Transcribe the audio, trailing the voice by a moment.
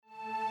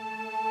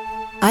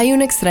Hay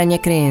una extraña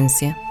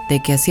creencia de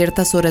que a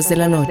ciertas horas de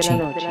la noche,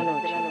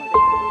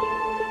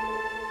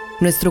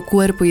 nuestro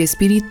cuerpo y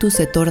espíritu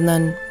se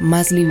tornan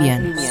más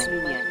livianos,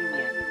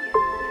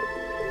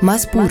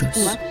 más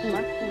puros,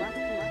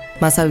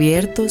 más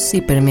abiertos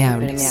y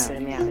permeables.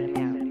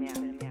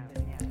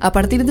 A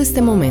partir de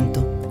este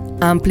momento,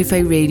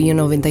 Amplify Radio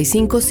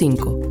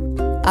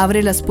 95.5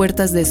 abre las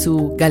puertas de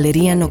su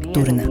Galería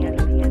Nocturna,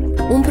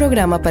 un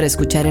programa para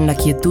escuchar en la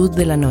quietud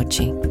de la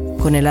noche,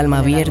 con el alma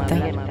abierta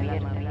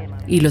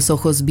y los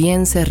ojos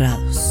bien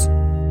cerrados.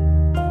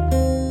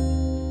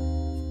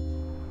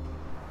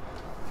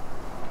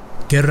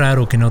 Qué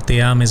raro que no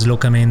te ames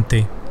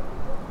locamente,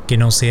 que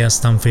no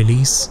seas tan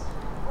feliz,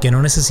 que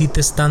no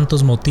necesites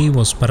tantos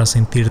motivos para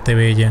sentirte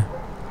bella.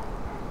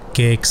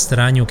 Qué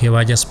extraño que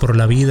vayas por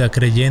la vida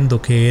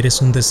creyendo que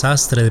eres un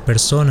desastre de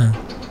persona,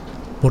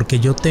 porque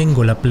yo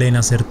tengo la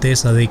plena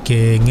certeza de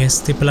que en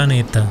este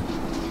planeta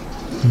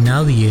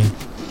nadie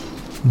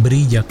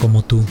brilla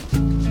como tú.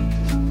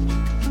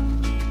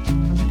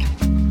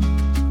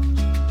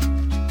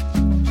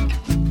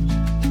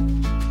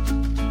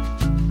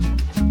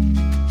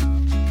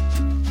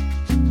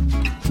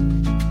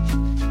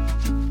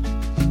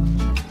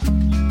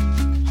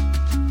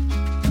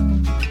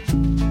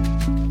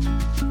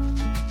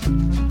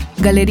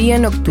 Galería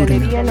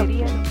Nocturna.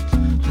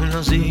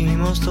 Nos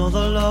dimos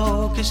todo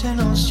lo que se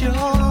nos dio.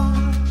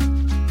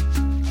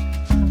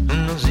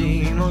 Nos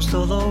dimos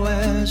todo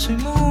eso y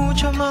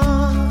mucho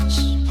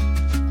más,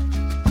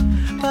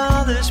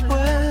 para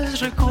después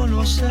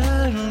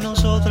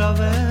reconocernos otra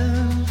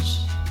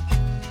vez.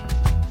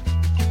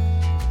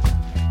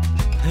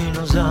 Y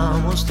nos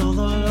damos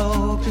todo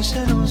lo que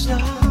se nos da.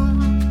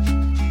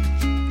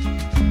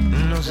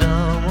 Nos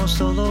damos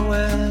todo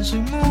eso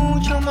y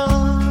mucho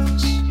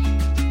más.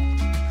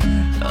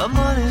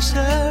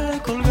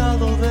 Amanecer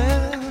colgado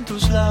de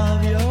tus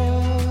labios.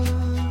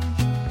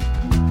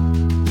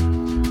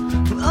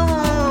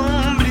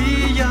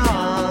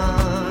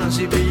 Brillas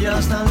y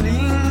brillas tan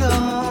lindo,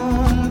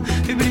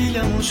 y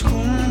brillamos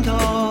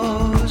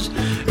juntos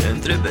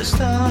entre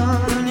pestañas.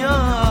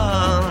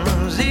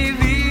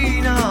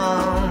 Divina,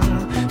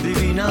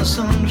 divina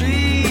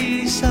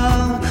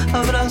sonrisa,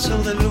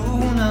 abrazo de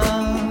luna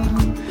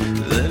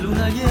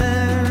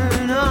llena.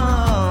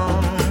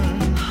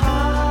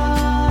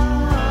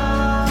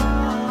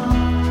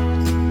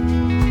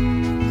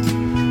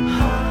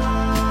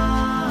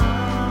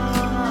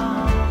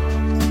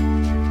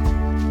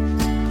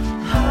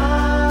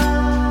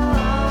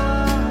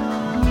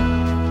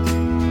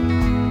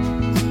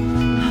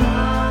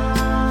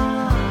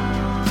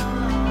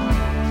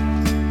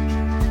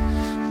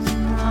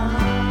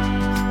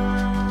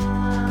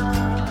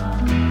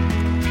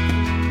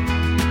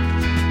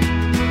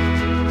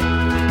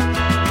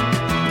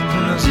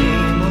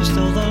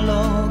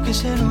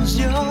 Se nos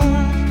dio,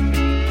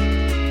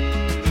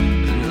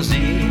 nos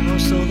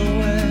dimos todo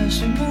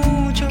eso y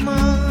mucho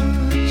más,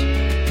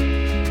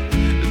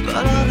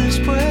 para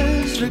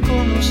después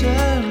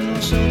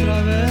reconocernos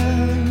otra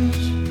vez.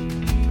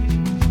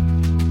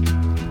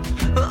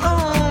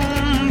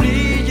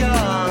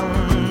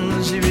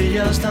 Brillas y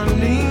brillas tan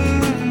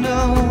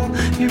lindo,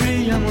 y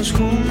brillamos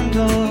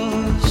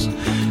juntos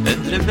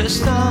entre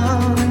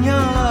pestañas.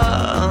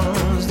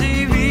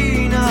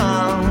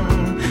 Divina,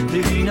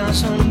 divina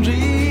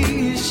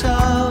sonrisa,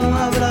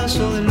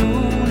 abrazo de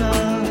luna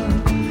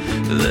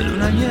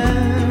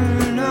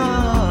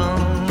llena.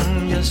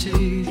 Y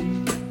así,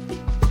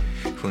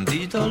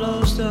 juntitos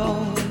los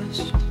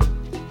dos,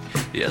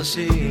 y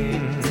así,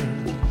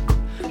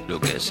 lo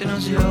que se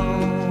nos dio.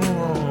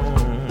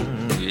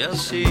 Y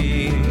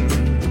así,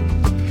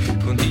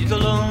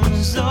 juntitos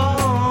los dos,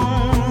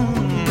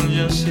 y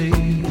así,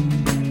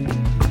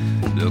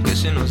 lo que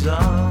se nos da.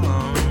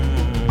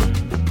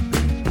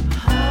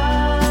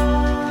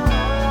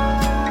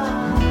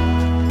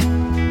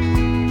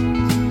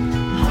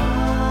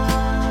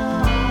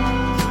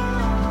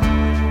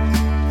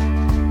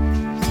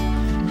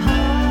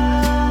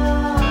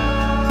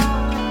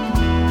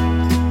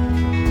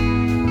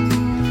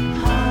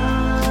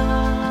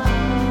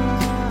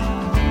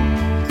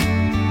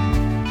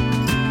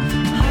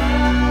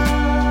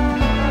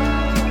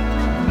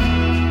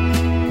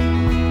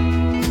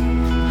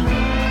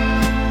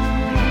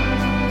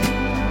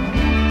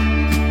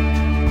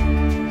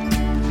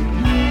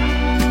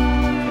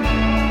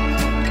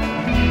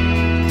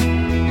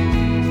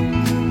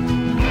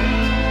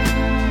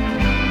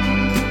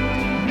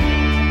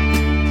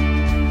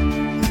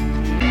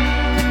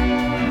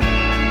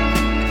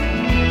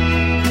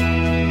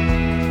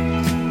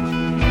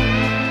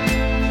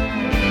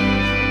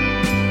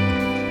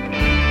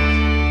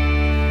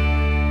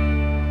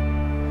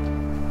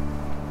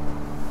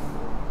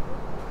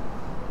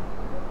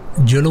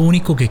 Yo lo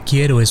único que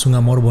quiero es un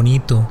amor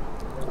bonito,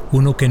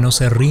 uno que no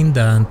se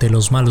rinda ante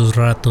los malos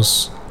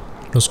ratos,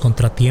 los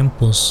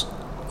contratiempos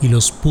y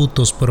los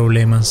putos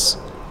problemas.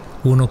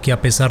 Uno que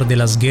a pesar de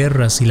las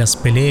guerras y las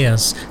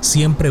peleas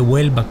siempre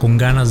vuelva con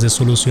ganas de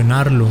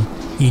solucionarlo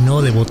y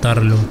no de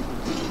botarlo.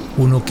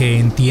 uno que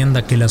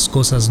entienda que las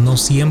cosas no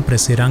siempre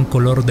serán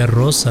color de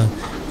rosa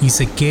y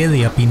se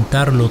quede a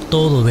pintarlo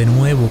todo de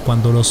nuevo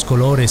cuando los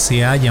colores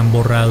se hayan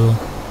borrado.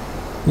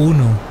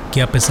 Uno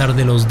que a pesar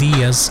de los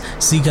días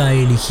siga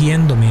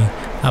eligiéndome,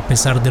 a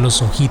pesar de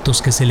los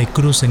ojitos que se le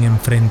crucen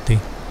enfrente.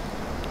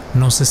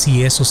 No sé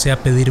si eso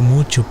sea pedir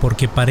mucho,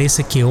 porque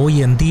parece que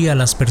hoy en día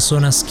las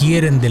personas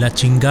quieren de la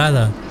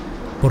chingada,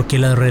 porque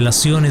las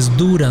relaciones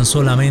duran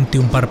solamente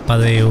un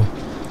parpadeo,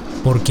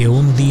 porque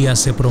un día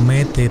se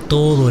promete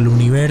todo el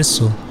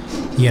universo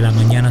y a la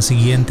mañana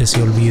siguiente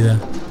se olvida,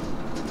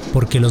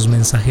 porque los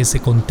mensajes se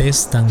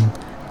contestan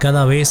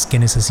cada vez que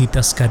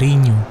necesitas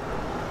cariño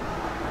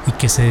y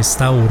que se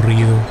está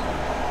aburrido,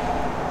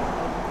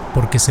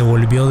 porque se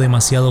volvió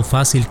demasiado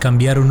fácil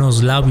cambiar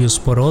unos labios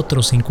por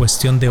otros en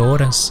cuestión de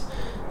horas,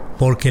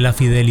 porque la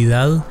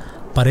fidelidad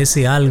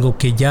parece algo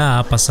que ya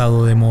ha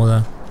pasado de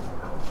moda.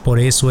 Por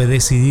eso he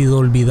decidido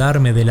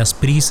olvidarme de las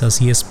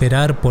prisas y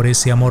esperar por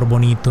ese amor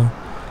bonito,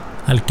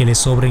 al que le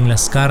sobren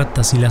las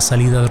cartas y las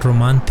salidas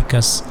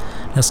románticas,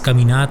 las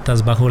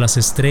caminatas bajo las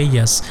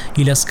estrellas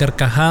y las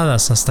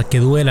carcajadas hasta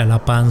que duela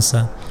la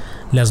panza,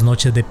 las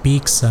noches de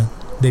pizza,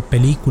 de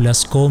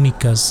películas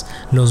cómicas,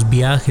 los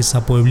viajes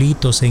a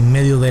pueblitos en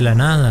medio de la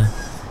nada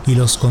y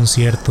los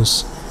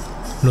conciertos,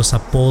 los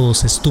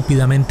apodos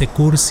estúpidamente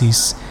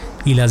cursis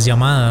y las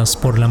llamadas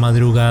por la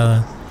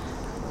madrugada,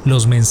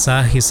 los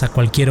mensajes a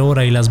cualquier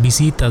hora y las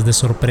visitas de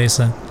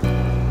sorpresa,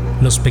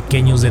 los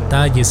pequeños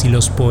detalles y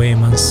los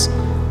poemas.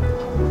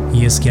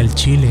 Y es que al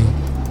chile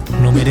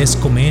no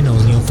merezco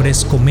menos ni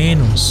ofrezco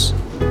menos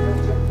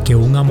que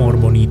un amor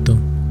bonito.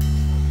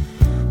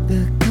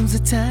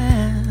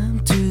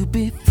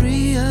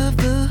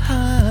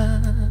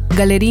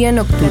 Galería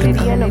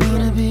Nocturna.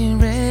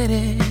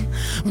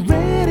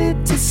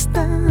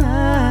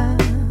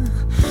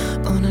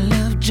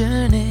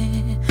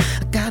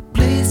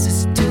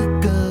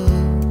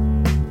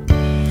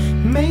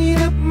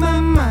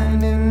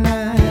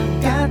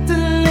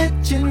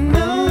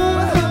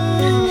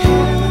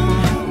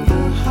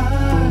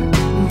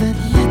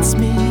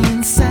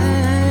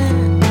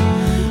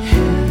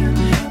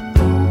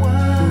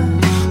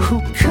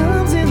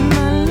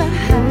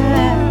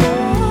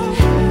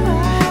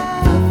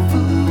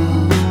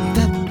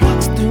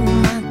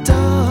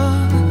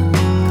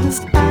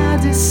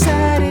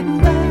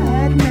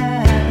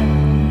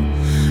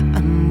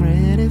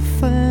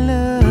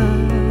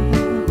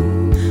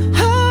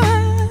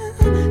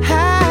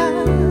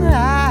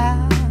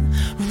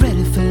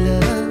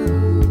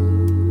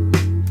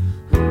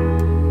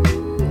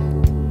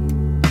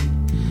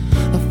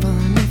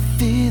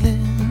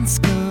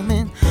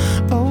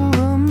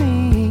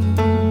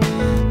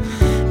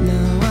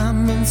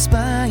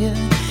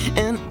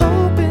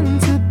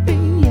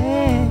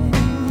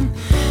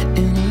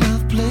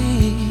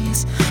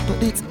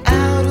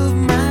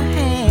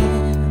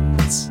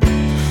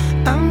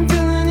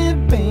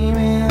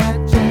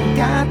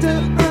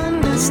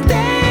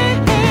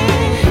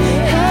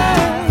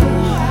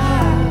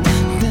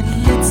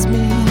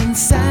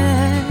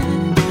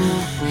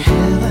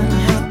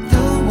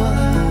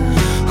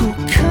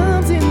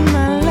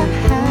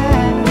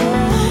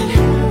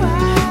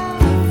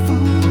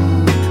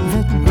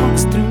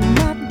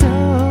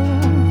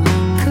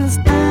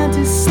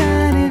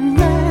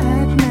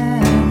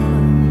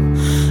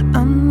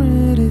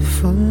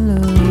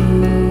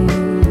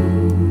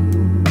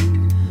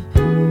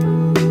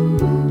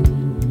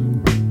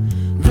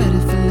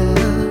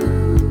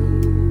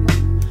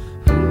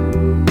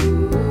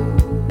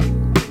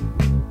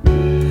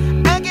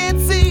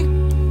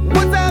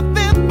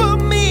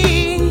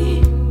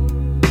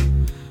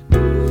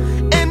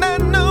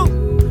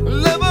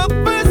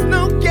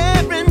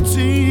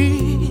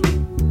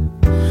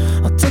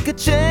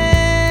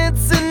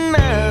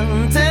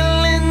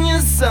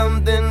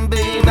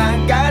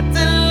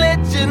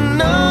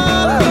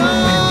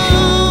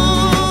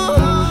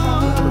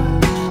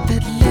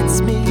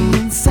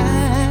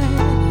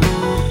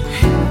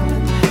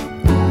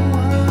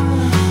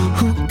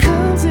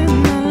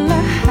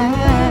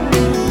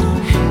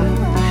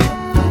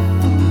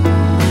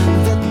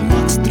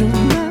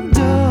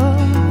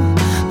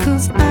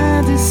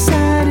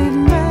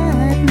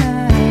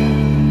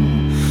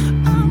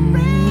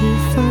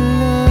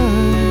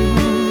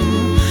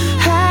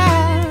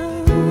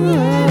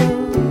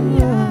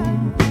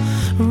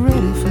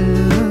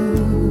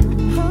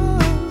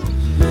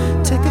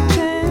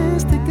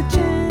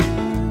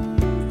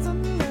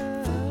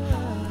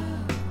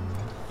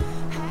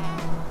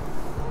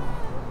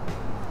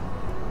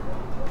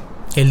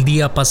 El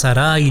día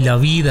pasará y la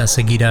vida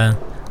seguirá.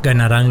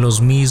 Ganarán los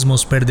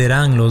mismos,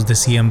 perderán los de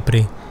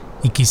siempre.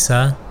 Y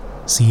quizá,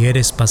 si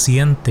eres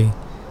paciente,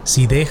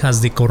 si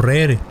dejas de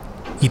correr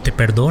y te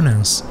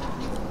perdonas,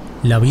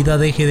 la vida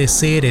deje de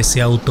ser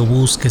ese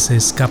autobús que se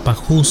escapa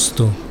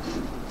justo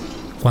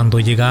cuando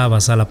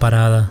llegabas a la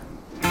parada.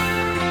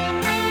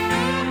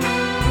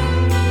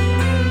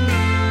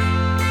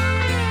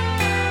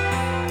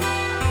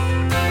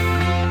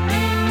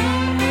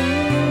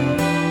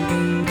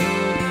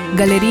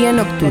 Galería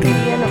Nocturna.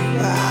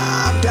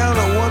 I'm down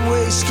on one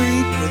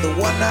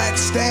one-night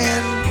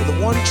stand with a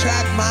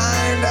one-track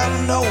mind out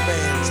of no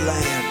man's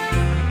land.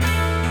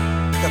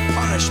 The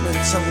punishment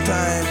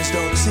sometimes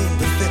don't seem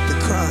to fit the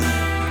crime.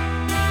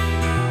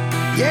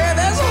 Yeah,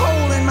 there's a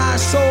hole in my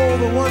soul,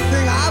 but one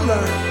thing I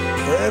learned: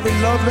 for every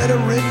love letter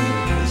written,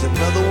 there's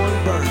another one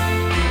burned.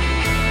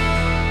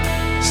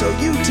 So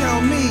you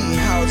tell me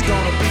how it's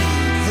gonna be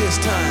this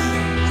time.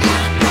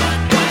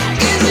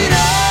 Is it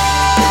over?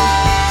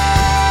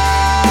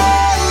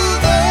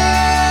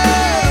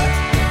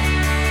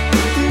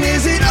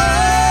 Is it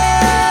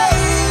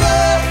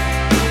over?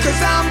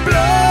 'Cause I'm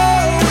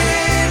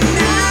blowing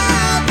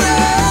out the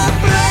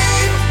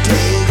flame.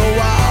 Take a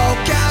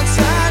walk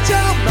outside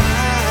your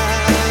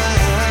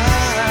mind.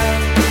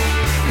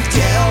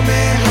 Tell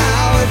me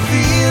how it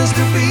feels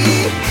to be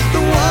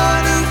the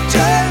one who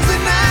turns the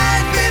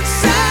knife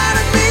inside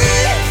of me.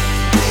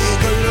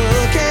 Take a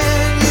look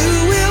and you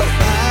will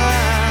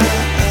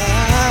find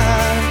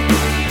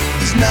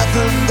there's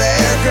nothing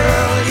there,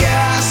 girl,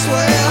 yeah, I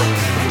swear.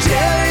 I'm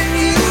telling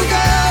you,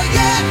 girl,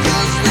 yeah,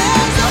 'cause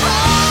there's a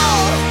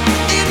hole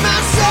in my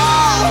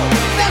soul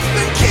that's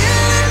been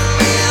killing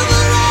me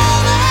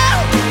forever.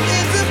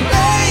 It's a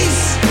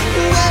place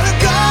where the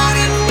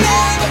garden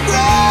never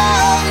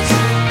grows.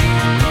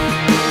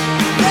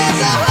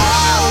 There's a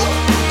hole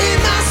in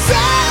my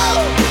soul,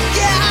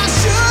 yeah, I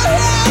should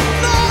have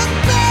known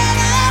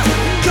better.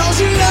 'Cause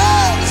your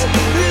love's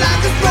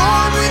like a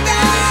thorn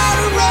without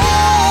a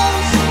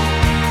rose.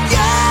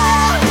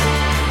 Yeah,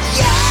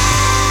 yeah.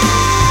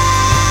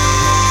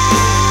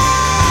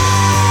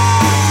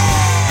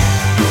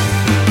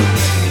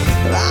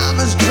 I'm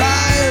as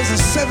dry as a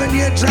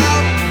 7-year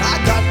drought. I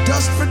got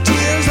dust for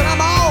tears and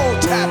I'm all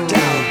tapped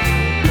out.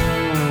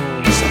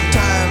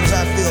 Sometimes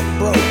I feel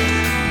broke,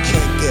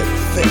 can't get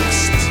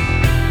fixed.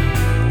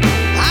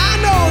 I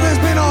know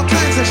there's been all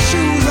kinds of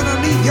shoes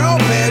underneath your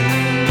bed.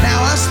 Now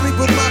I sleep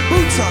with my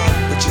boots on,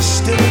 but you're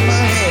still in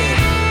my head.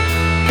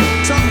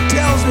 Something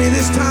tells me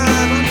this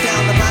time I'm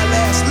down to my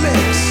last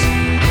licks.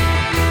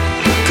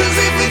 'Cause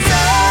if it's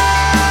over,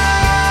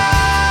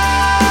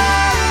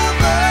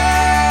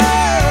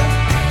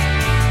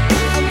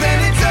 then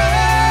it's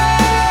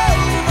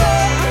over,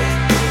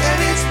 and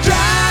it's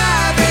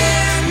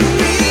driving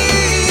me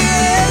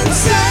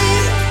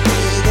insane.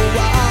 Take a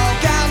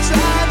walk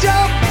outside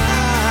your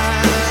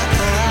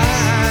mind.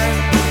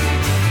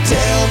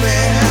 Tell me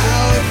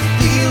how it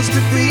feels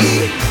to be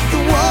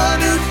the one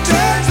who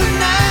turns the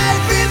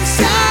knife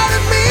inside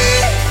of me.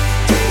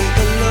 Take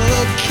a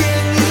look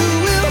and you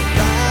will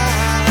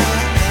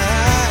find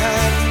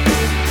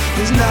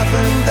there's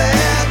nothing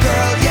there,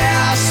 girl,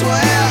 yeah, I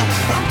swear.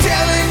 I'm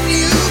telling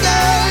you,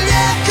 girl,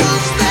 yeah,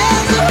 'cause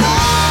there's a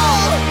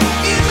hole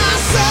in my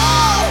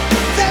soul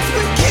that's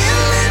been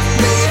killing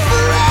me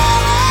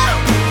forever.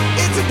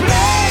 It's a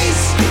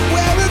place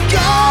where the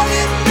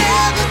garden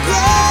never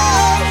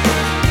grows.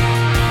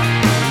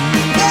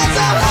 There's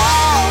a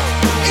hole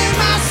in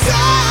my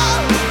soul,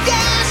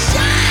 yeah, I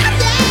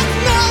should have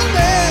known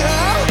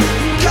better.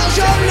 'Cause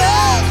your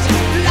love's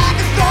like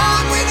a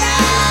thorn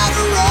without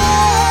a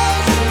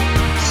rose.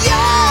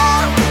 Yeah,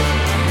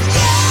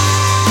 yeah.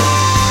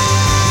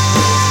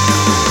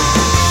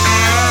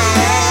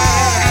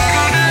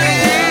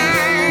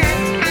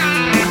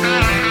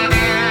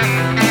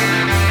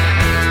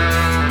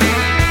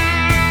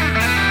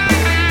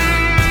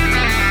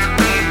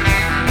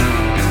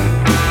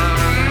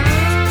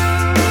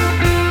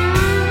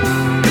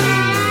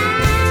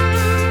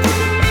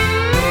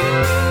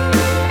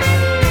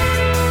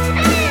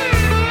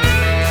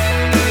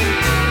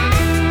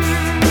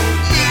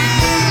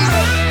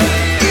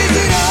 Is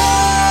it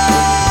over?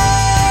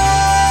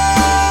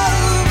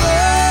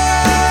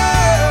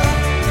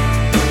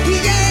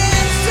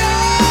 Yeah, it's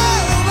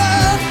over,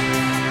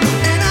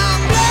 and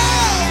I'm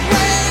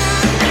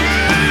blowing.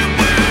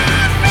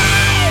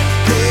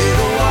 Take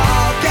a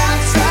walk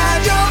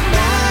outside your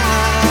mind.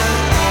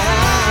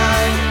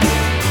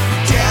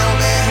 Tell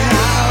me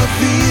how it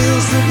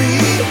feels to be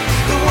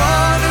the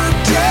one who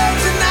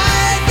turns the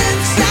knife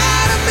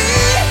inside of me.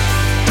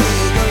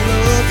 Take a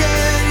look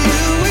and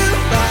you will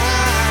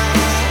find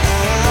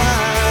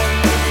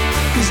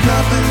there's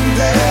nothing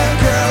there,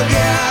 girl,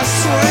 yeah, I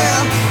swear.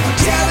 I'm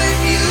telling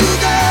you,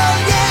 girl,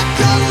 yeah,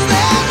 'cause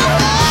there's a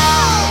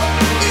hole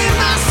in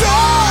my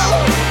soul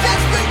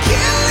that's been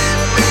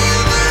killing me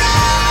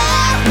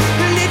forever.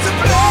 And it's a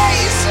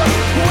place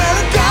where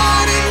the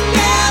garden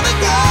never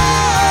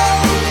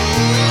grows.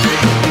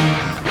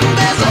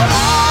 There's a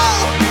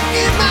hole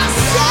in my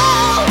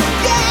soul,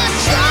 yeah, I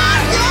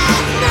should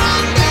have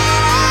known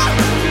better.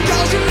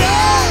 'Cause your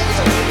love's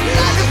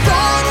like a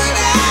thorn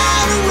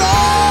without a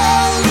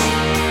rose.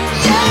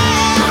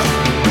 Yeah,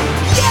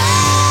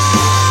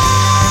 yeah.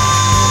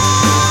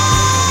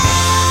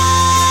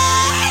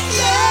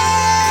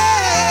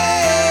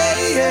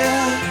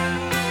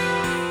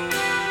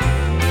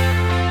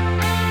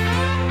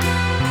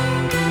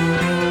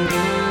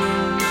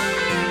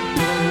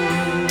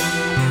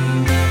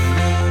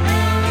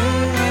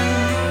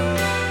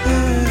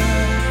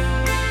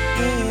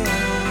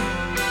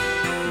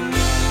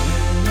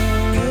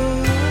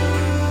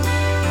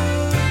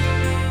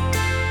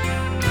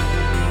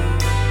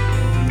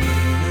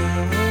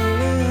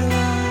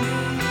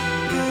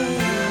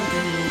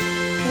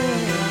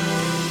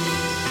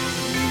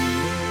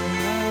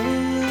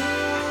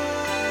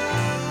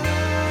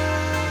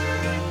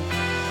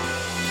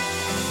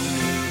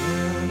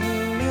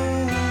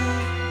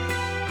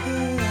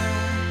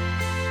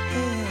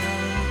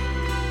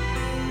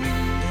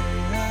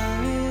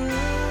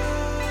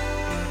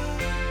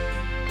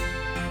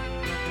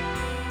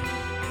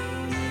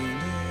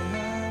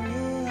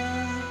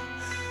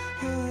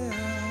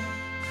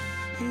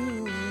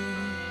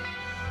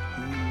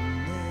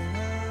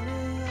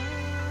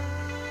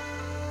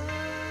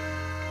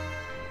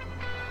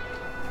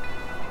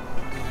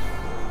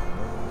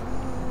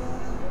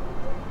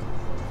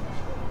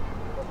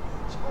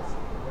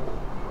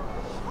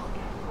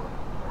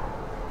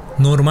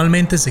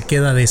 Normalmente se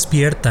queda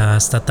despierta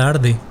hasta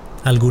tarde,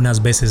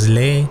 algunas veces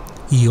lee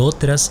y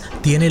otras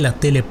tiene la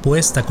tele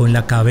puesta con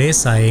la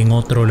cabeza en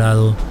otro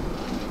lado.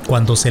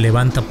 Cuando se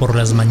levanta por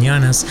las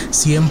mañanas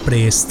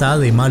siempre está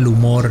de mal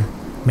humor,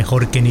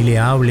 mejor que ni le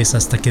hables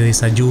hasta que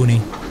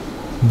desayune.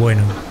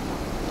 Bueno,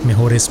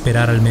 mejor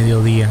esperar al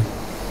mediodía.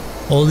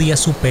 Odia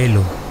su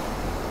pelo.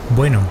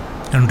 Bueno,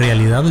 en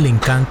realidad le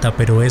encanta,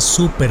 pero es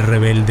súper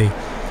rebelde.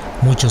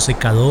 Mucho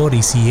secador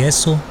y si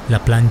eso, la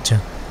plancha.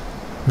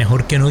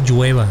 Mejor que no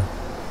llueva,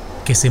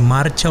 que se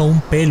marcha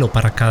un pelo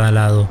para cada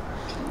lado.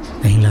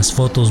 En las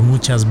fotos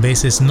muchas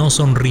veces no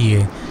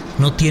sonríe,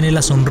 no tiene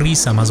la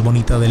sonrisa más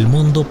bonita del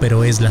mundo,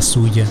 pero es la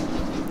suya,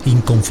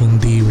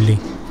 inconfundible.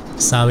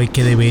 Sabe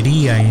que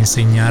debería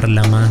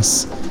enseñarla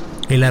más.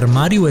 El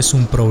armario es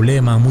un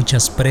problema,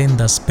 muchas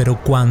prendas, pero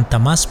cuanta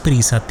más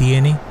prisa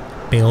tiene,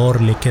 peor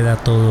le queda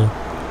todo.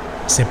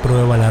 Se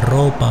prueba la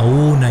ropa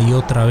una y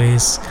otra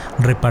vez,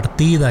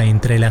 repartida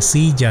entre la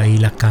silla y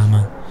la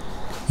cama.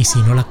 Y si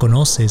no la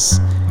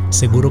conoces,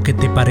 seguro que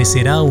te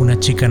parecerá una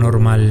chica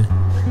normal,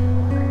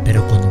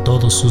 pero con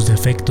todos sus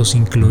defectos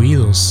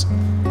incluidos,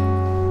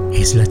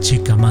 es la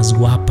chica más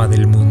guapa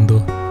del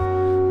mundo.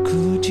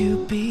 Could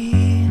you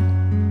be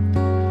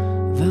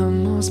the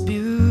most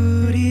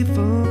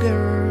beautiful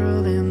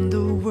girl in the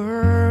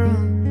world?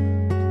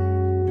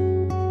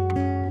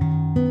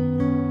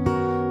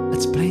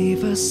 Let's play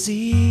for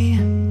see.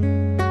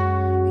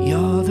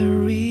 You're the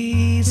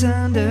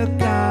reason that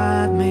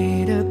God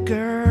made a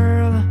girl.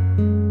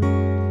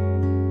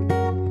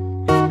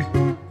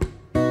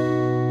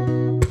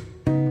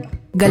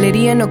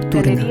 Galería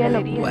Nocturna.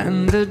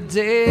 When the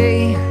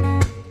day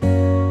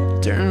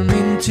turned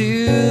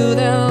into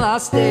the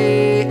last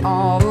day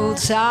of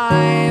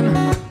time,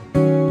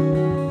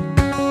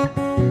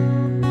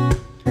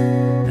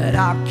 that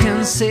I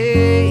can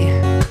say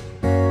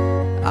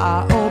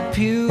I hope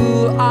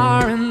you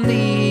are in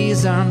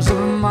these arms of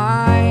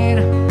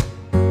mine.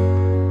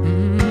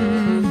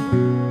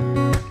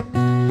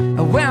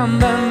 When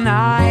the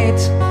night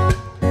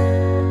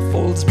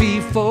falls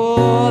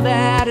before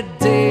that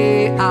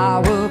day, I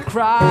will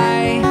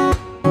cry,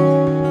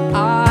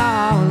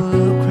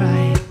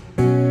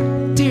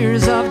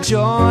 tears of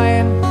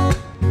joy,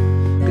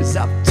 'cause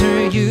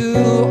after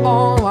you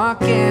all I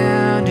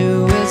can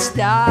do is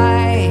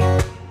die.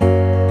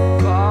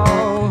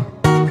 Oh.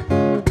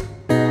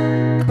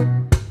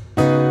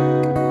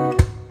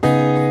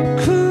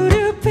 Could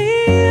you be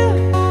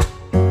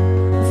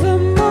the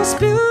most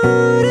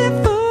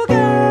beautiful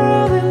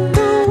girl in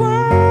the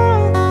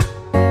world?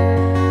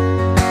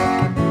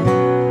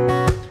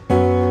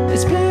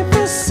 It's plain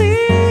to see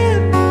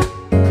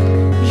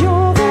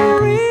you're the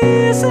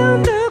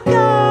reason that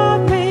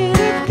God made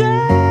a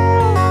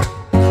girl.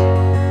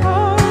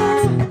 Oh.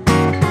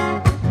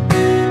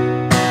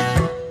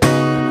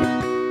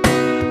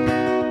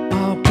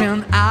 How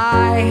can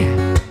I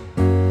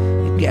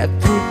get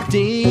through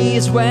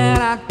days when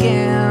I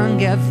can't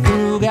get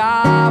through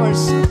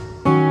hours?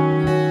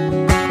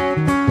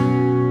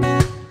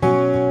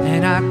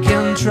 And I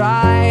can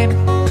try,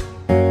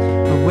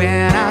 but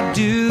when I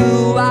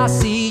do, I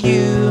see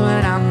you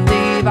and I'm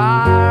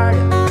devoured.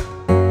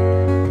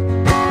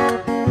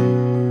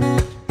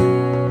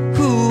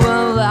 Who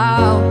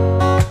allowed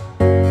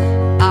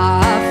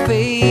our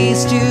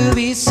face to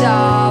be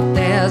soft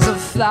as a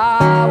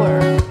flower?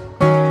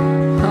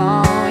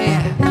 Oh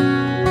yeah,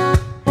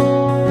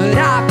 but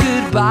I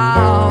could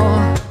bow,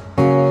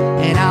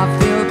 and I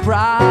feel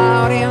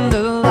proud in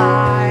the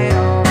light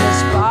of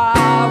His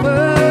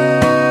power.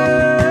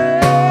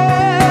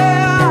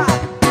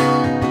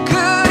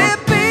 Could it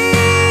be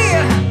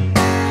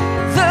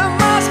the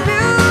most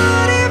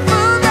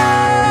beautiful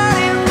girl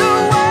in the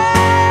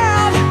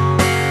world?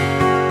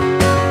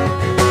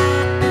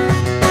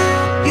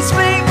 It's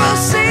plain to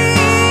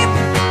see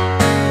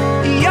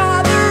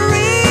you're the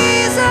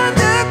reason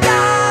that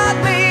God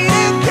made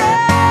a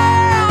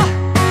girl.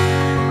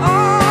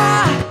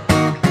 Oh.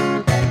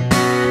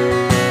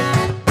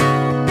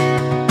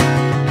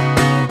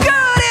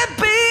 Could it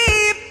be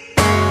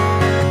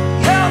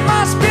you're the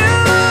most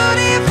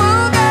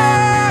beautiful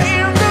girl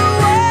in the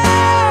world?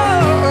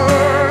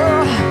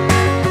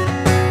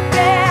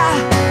 Yeah,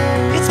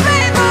 it's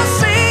plain to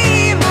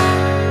see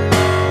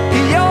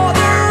you're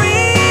the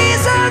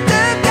reason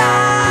that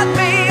God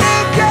made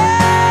a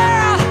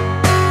girl.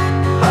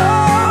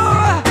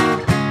 Oh.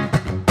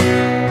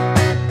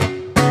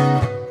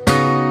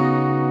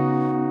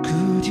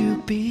 Could you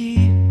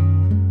be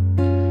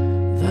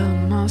the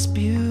most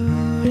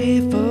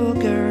beautiful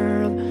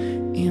girl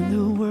in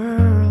the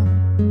world?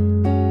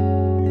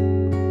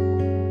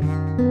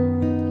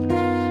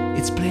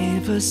 It's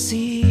plain to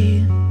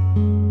see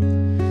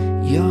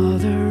you're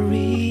the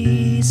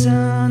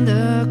reason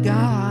that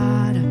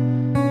God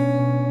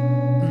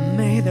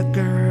made a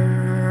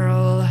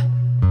girl.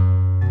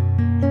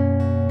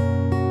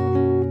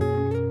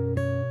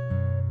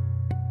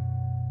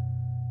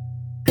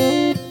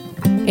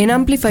 En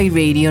Amplify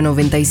Radio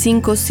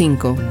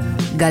 95.5,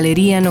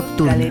 Galería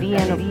Nocturna.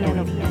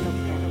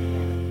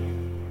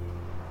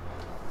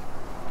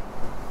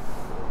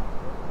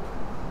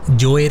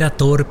 Yo era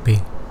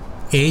torpe,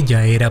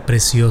 ella era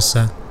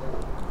preciosa.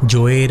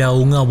 Yo era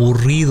un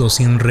aburrido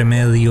sin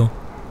remedio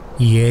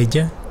y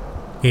ella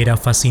era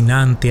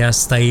fascinante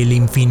hasta el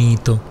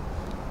infinito.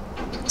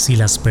 Si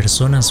las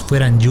personas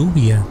fueran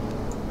lluvia,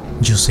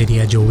 yo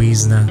sería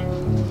llovizna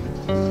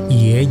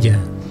y ella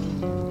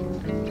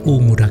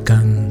un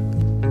huracán.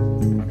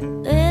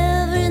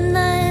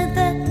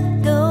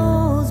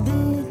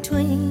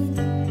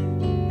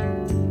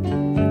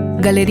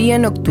 Galería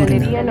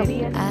Nocturna.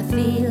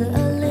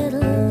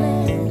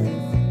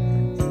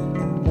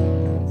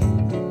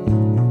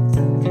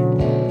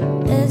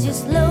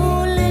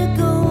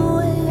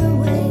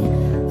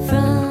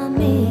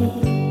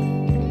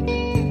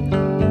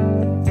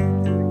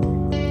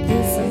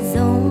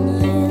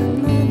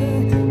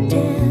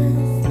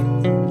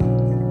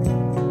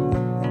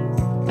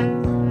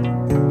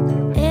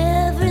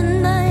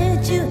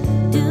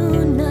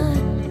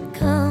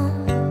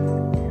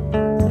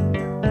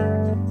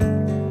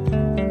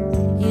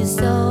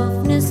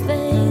 Softness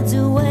fades away.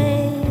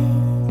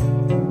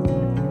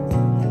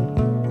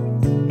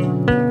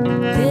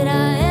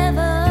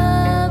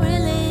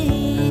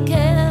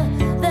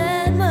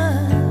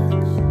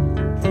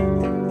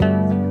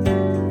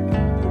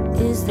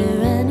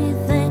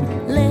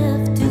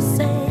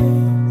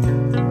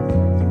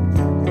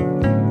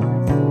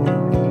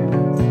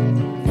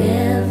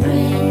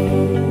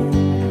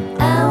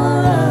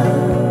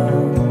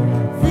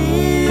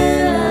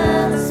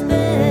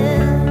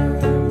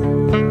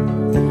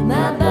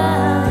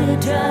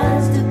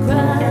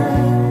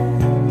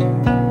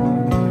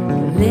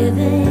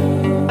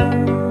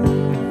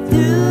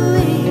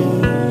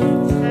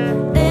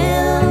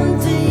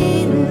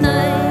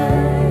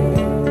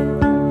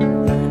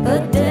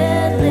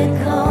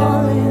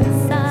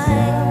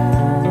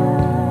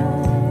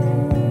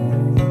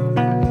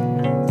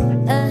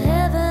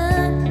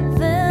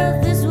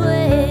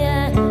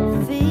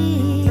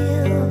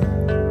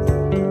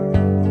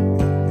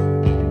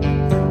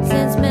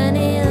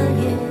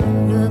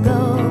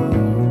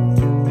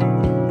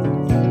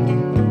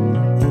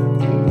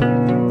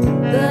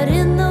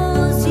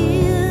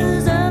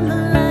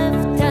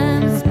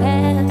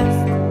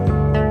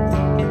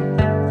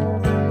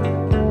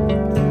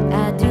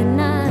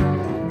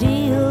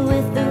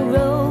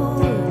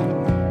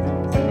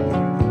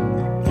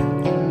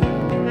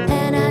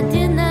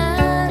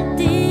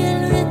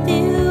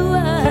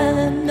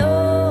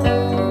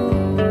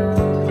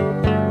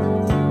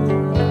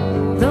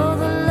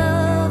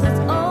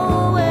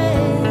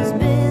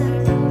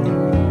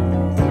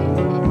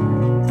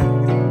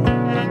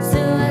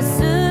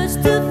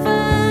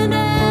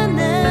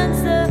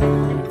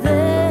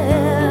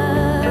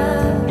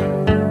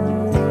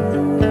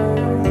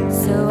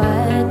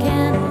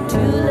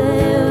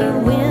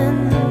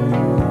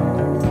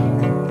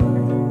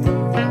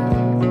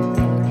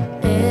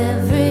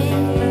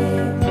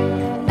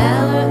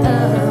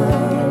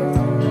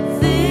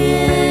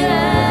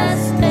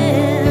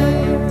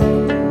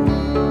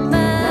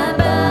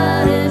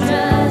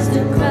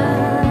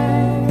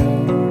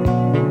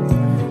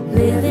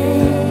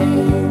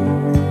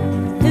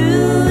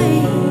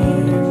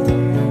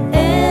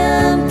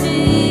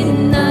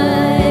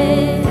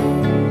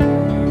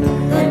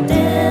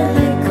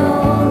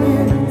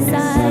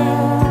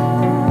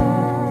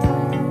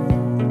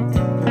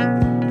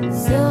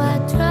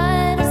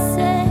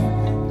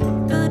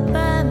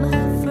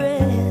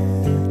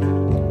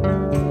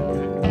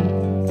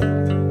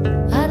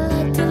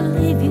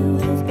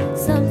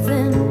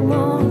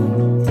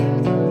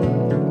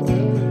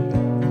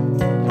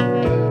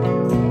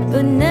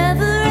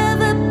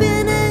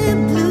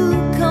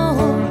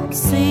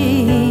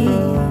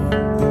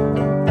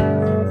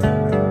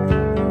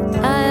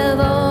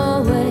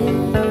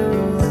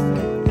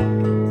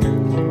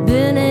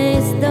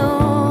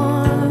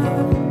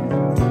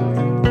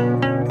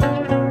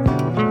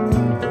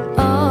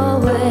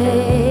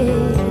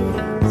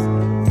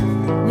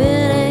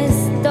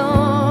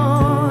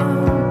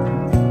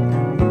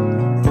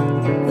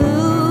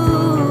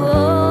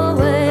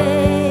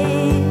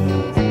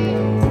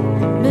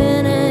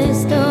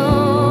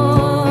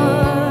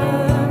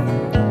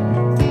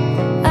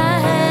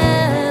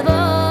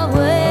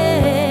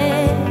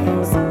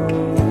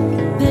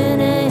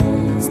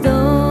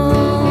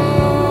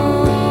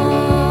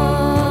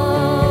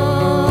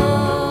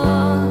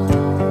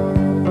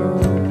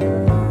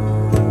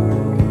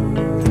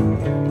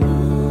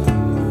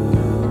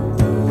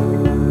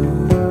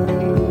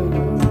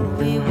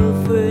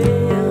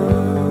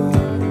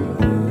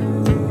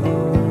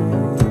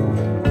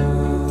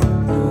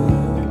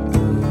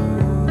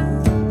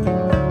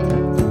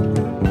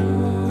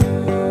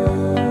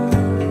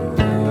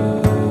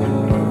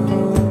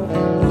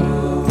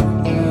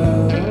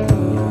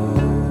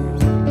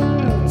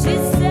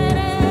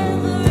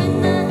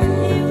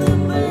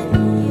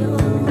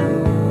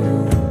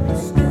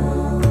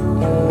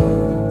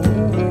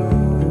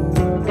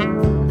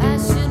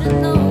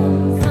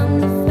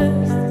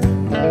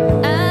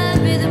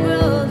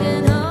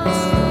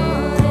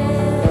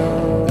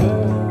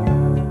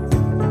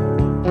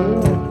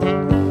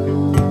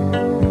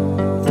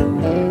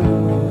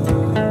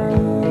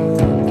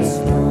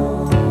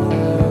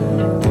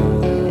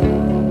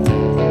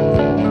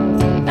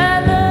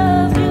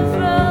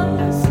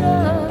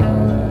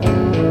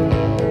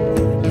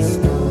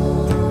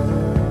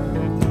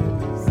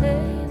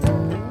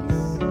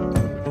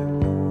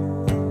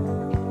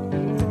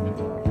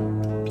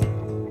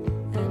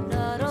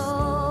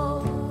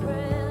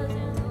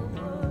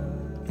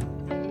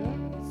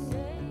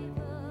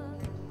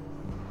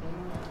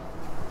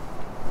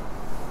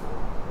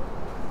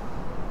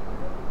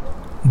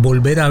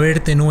 Volver a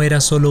verte no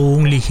era solo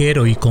un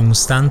ligero y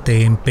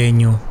constante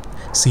empeño,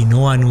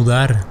 sino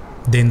anudar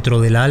dentro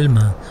del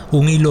alma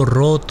un hilo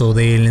roto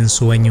del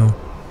ensueño.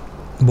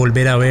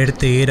 Volver a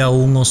verte era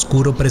un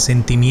oscuro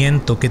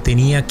presentimiento que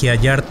tenía que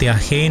hallarte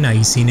ajena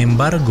y sin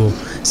embargo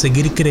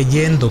seguir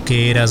creyendo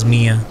que eras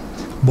mía.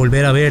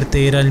 Volver a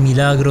verte era el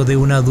milagro de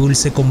una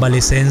dulce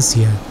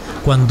convalecencia,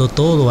 cuando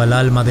todo al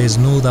alma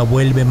desnuda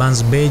vuelve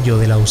más bello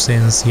de la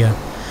ausencia.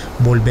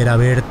 Volver a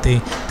verte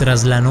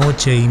tras la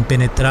noche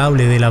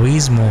impenetrable del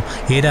abismo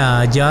era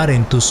hallar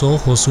en tus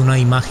ojos una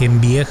imagen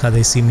vieja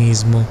de sí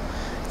mismo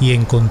y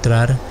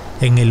encontrar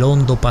en el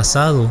hondo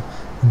pasado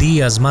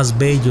días más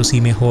bellos y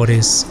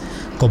mejores,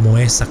 como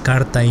esa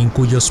carta en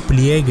cuyos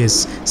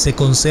pliegues se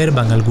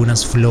conservan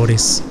algunas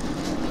flores.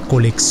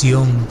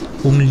 Colección,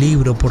 un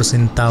libro por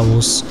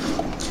centavos.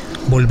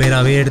 Volver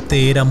a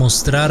verte era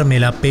mostrarme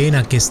la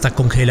pena que está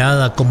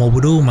congelada como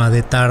bruma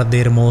de tarde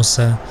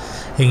hermosa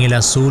en el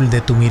azul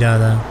de tu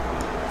mirada.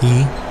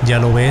 Y, ya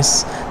lo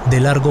ves, de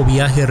largo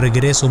viaje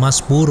regreso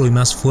más puro y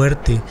más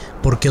fuerte,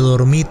 porque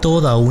dormí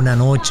toda una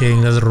noche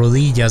en las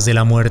rodillas de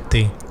la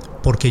muerte,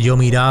 porque yo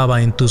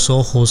miraba en tus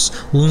ojos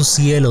un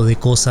cielo de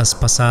cosas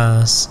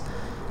pasadas.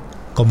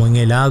 Como en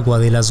el agua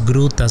de las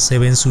grutas se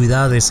ven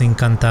ciudades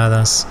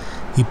encantadas,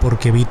 y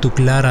porque vi tu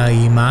clara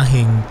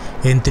imagen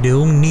entre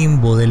un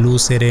nimbo de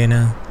luz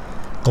serena,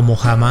 como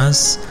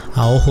jamás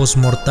a ojos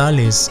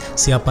mortales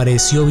se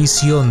apareció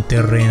visión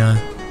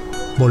terrena.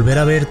 Volver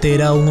a verte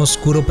era un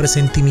oscuro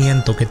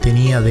presentimiento que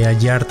tenía de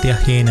hallarte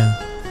ajena,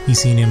 y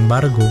sin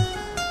embargo,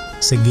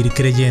 seguir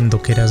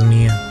creyendo que eras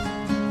mía.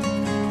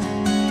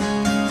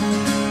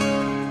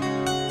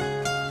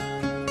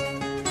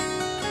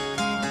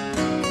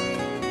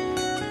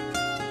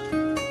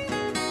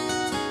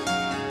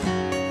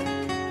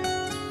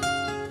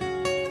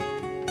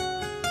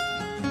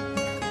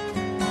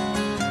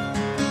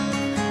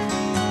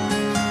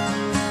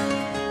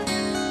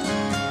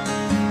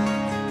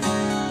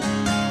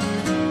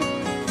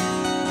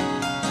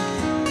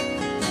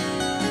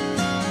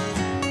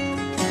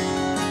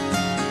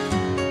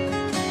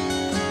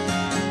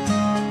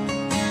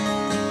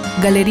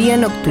 Galería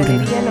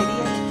Nocturna.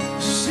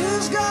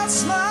 She's got a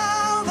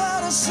smile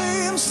that it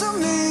seems to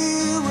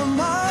me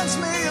reminds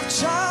me of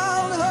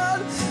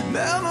childhood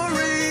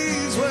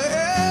memories where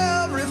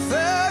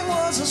everything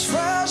was as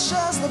fresh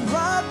as the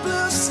bright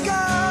blue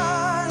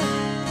sky.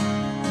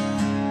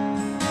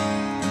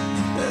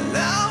 And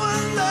now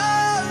and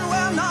then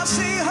when I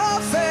see her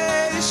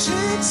face,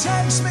 she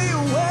takes me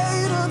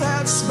away to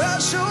that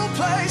special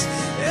place.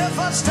 If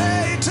I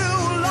stay too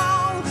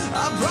long,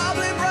 I'll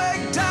probably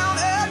break down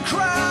and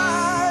cry.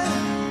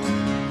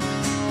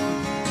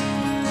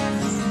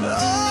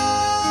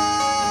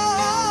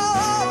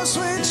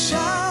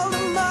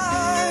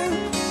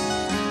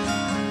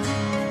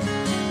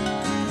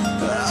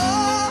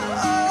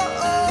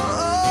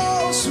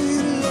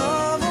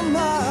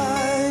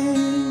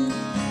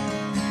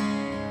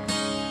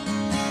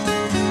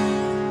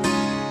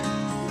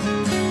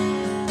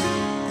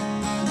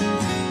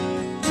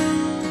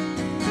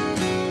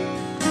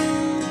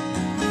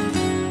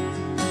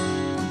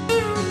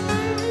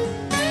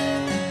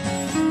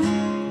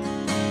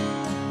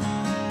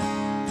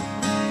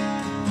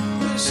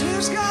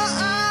 She's got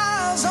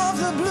eyes of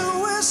the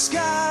bluest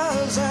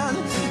skies, and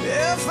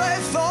if they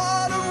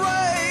thought of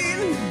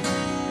rain,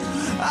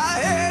 I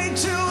hate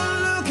to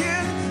look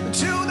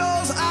into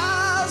those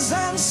eyes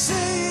and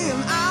see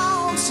an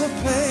ounce of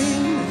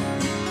pain.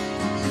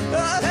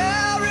 Her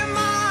hair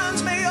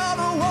reminds me of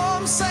a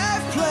warm,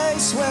 safe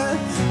place where,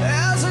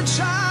 as a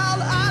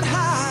child, I'd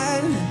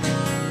hide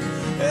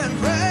and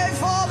pray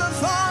for the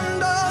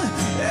thunder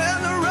and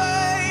the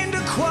rain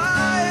to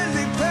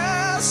quietly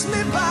pass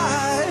me by.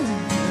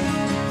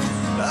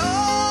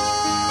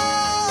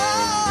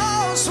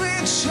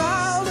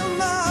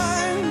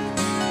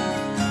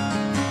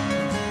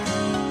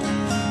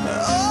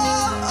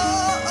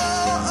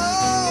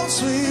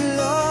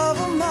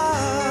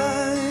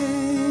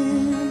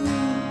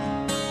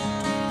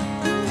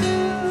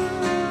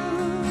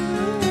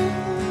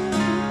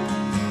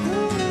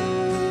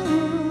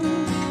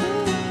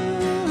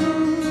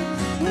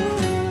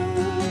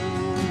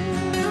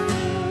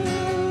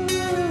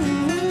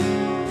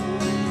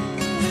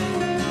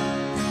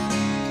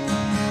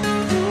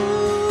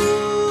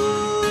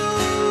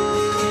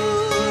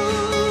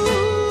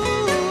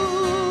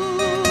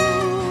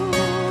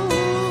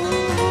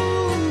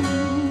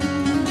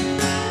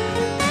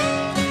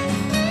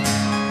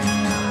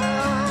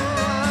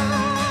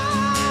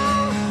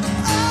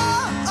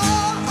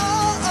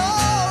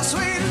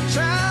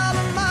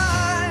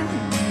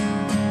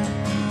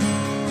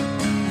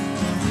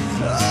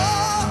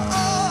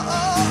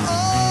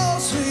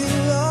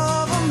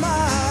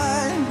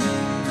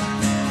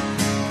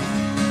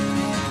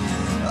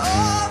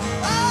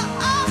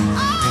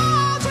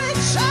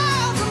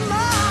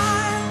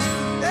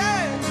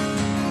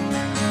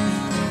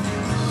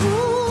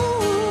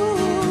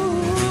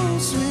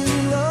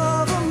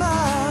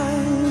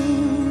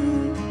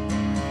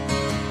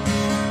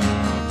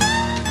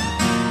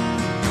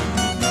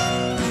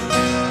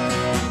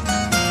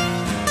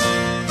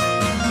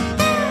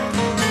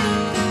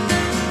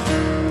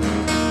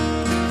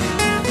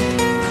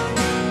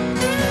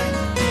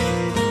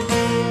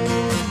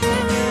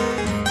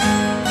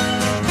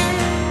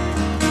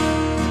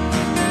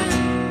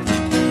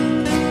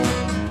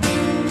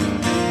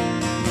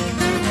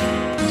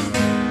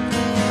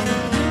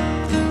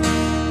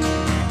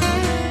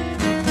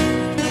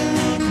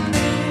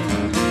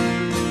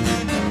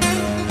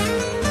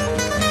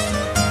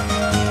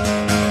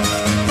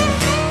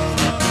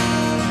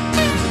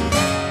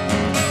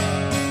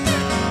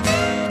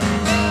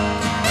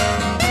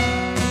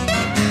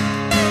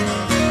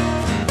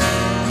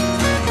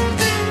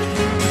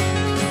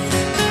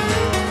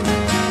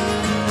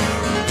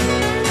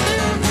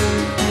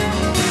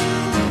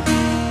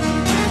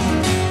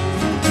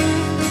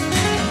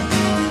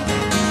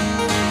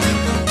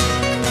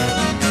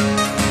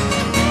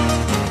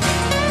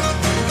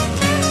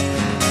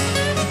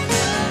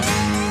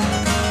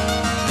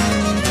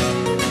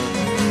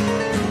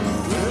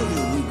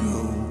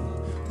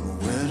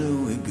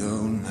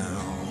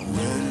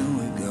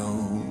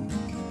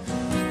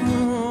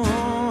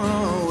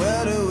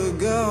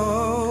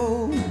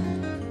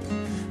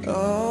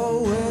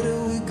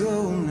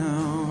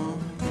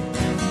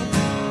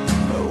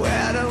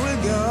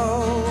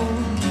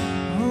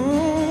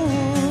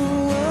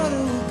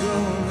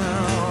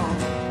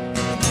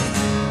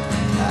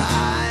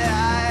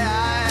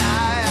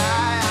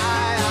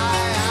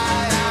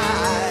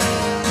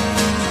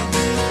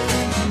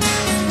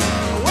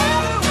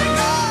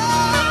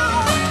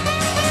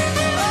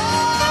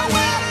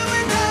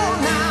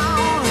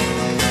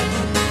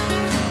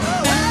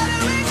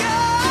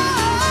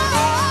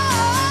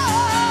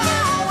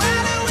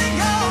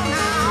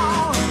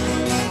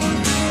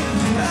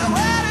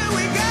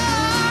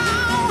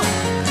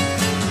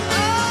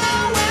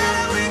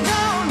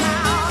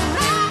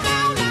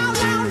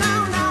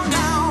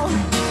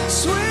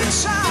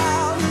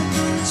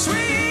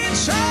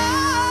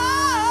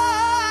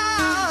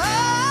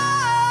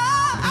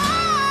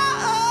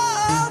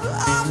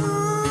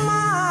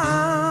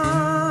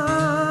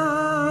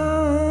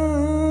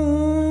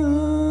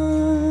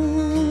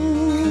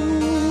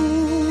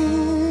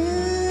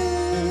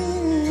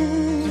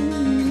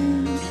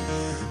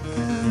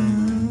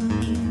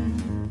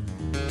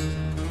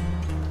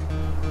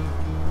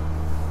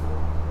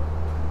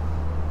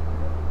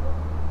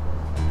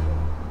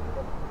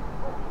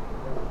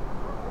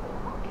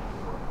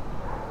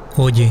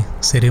 Oye,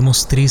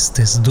 seremos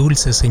tristes,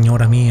 dulce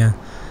señora mía.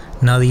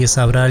 Nadie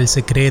sabrá el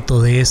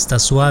secreto de esta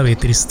suave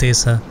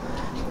tristeza.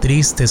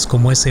 Tristes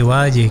como ese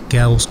valle que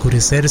a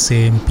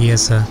oscurecerse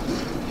empieza.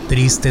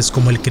 Tristes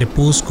como el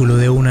crepúsculo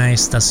de una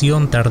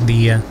estación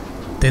tardía.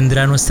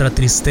 Tendrá nuestra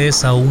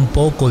tristeza un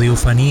poco de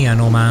ufanía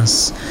no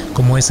más,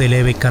 como ese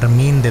leve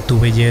carmín de tu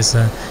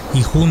belleza,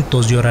 y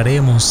juntos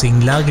lloraremos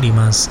sin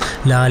lágrimas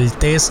la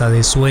alteza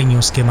de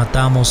sueños que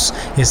matamos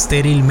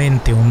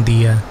estérilmente un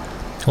día.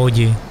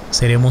 Oye,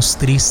 seremos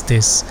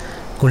tristes,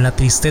 con la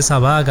tristeza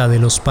vaga de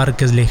los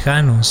parques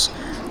lejanos,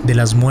 de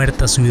las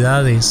muertas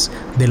ciudades,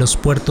 de los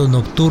puertos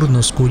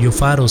nocturnos cuyo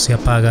faro se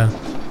apaga.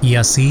 Y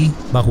así,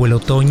 bajo el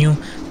otoño,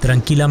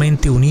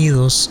 tranquilamente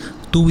unidos,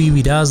 tú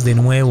vivirás de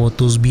nuevo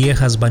tus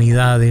viejas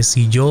vanidades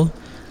y yo,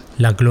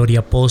 la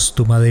gloria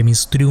póstuma de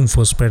mis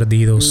triunfos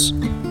perdidos.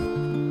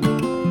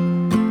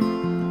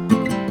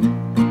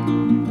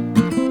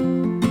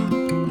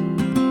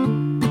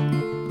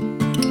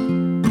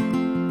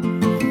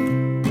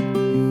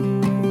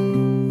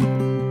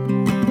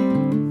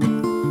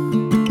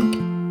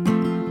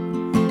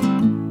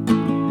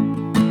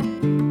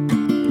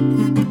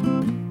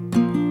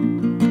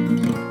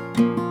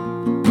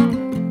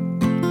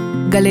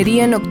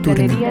 Galería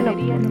Nocturna.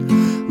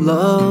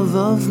 Love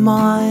of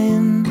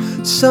mine,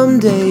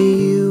 someday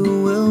you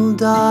will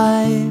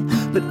die,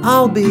 but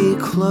I'll be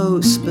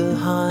close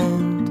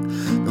behind.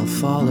 I'll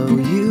follow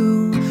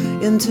you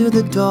into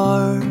the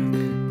dark,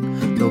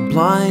 no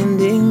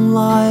blinding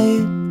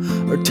light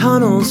or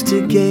tunnels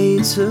to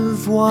gates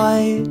of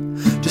white,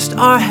 just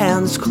our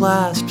hands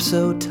clasped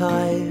so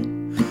tight,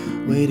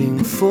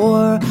 waiting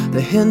for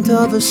the hint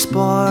of a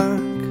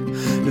spark.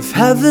 If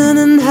heaven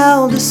and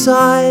hell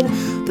decide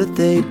that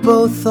they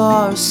both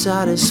are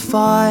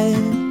satisfied,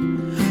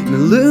 and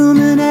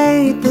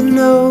illuminate the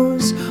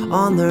nose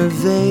on their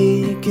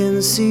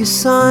vacancy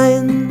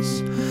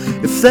signs.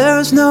 If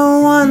there's no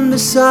one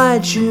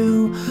beside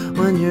you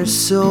when your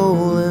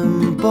soul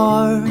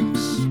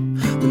embarks,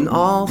 then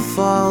I'll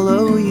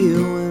follow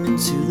you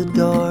into the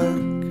dark.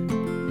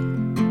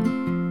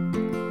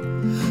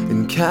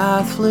 In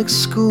Catholic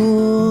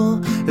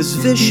school, as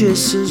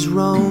vicious as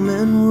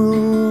Roman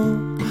rule,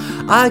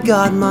 I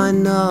got my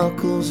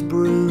knuckles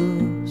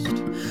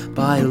bruised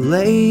by a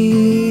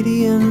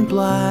lady in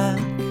black,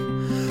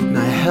 and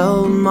I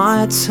held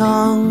my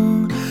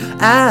tongue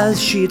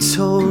as she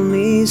told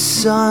me,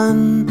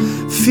 son,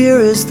 fear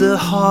is the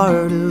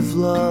heart of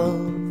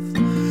love.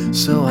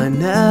 So I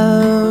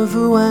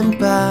never went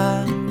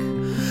back.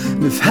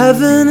 And if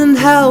heaven and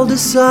hell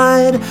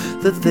decide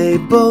that they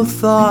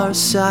both are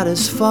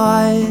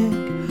satisfied,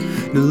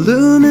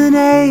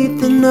 illuminate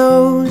the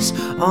nose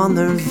on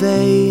their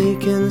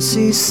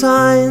vacancy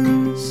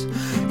signs.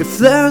 If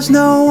there's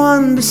no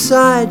one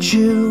beside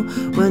you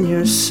when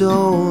your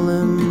soul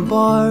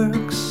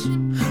embarks,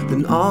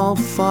 then I'll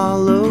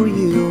follow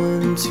you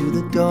into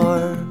the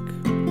dark.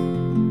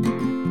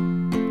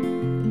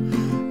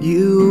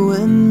 You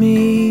and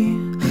me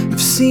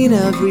have seen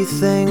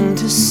everything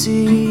to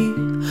see,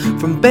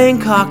 from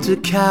Bangkok to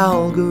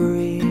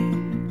Calgary,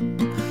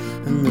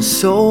 and the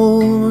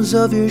soles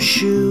of your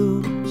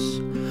shoes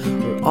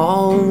are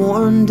all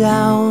worn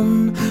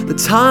down. The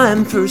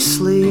time for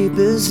sleep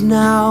is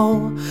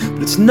now,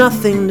 but it's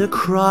nothing to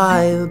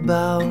cry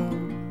about,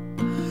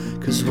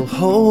 'cause we'll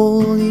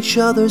hold each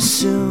other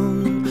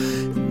soon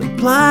in the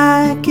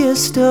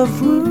blackest of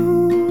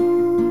rooms.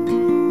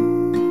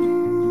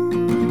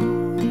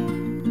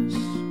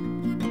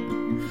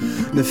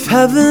 And if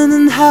heaven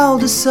and hell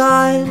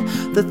decide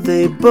that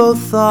they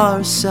both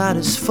are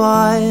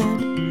satisfied,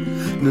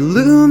 and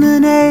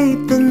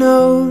illuminate the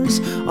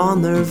nose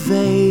on their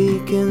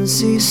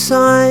vacancy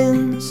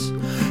signs,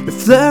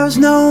 if there's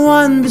no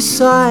one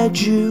beside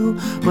you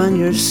when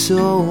your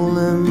soul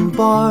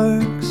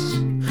embarks,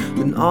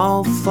 then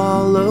I'll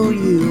follow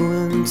you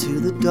into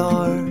the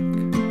dark.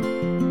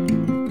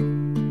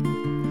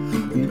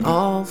 And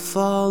I'll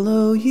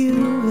follow you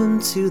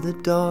into the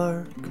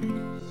dark.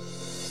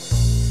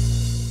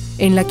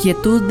 En la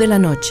quietud de la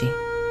noche,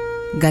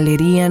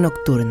 Galería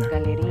Nocturna.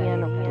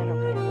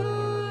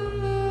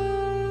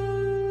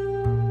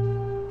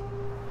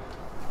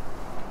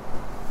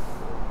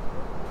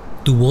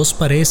 Tu voz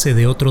parece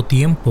de otro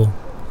tiempo,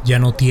 ya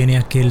no tiene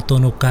aquel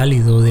tono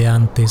cálido de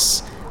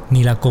antes,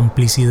 ni la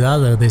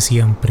complicidad de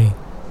siempre.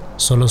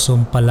 Solo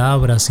son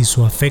palabras y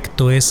su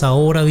afecto es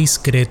ahora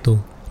discreto.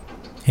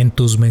 En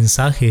tus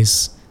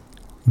mensajes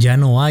ya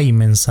no hay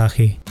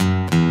mensaje.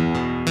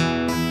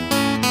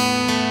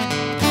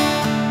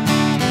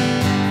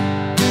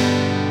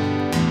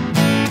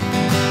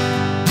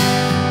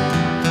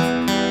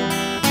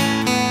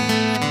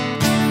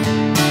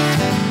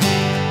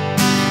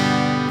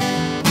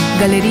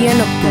 Galería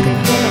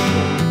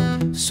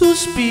Nocturna.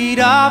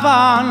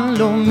 Suspiraban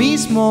lo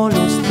mismo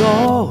los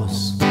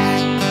dos,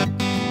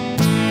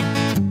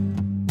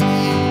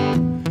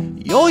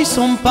 y hoy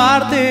son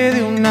parte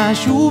de una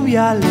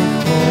lluvia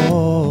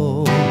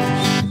lejos.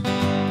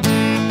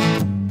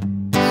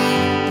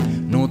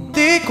 No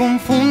te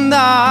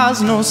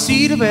confundas, no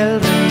sirve el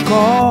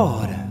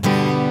rencor.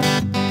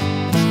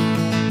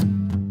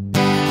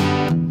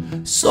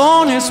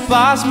 son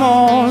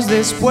espasmos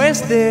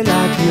después del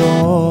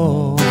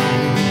adiós.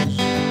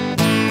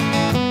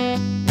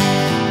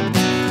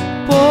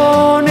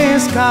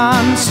 Pones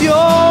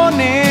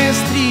canciones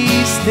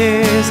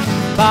tristes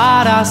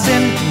para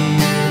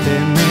sentirte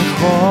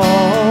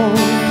mejor.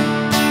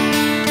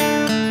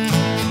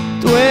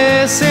 Tu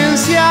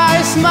esencia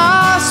es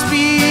más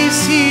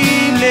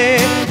visible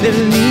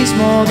del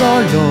mismo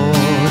dolor.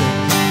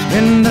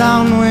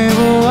 Vendrá un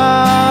nuevo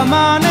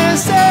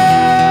amanecer.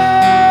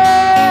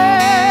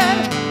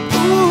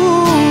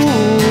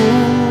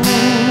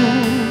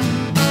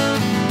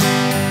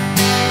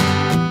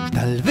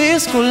 Tal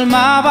vez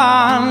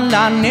colmaban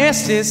la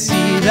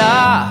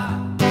necesidad,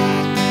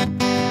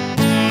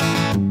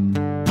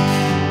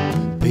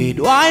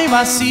 pero hay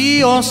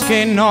vacíos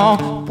que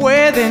no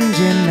pueden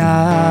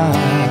llenar.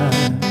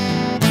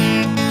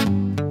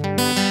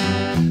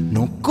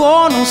 No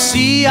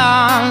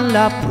conocían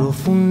la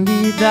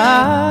profundidad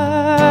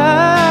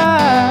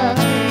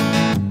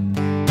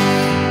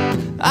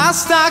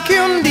hasta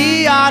que un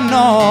día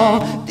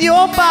no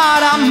dio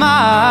para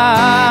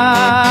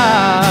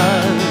más.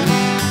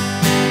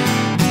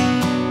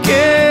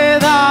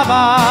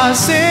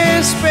 Quedabas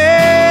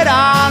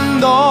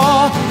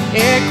esperando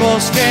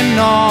ecos que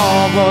no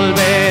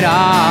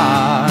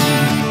volverán,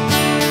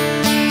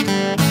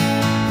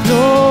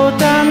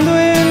 flotando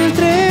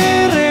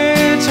entre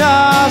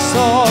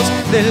rechazos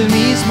del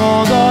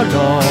mismo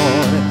dolor.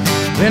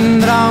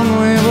 Vendrá un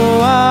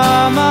nuevo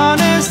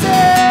amanecer.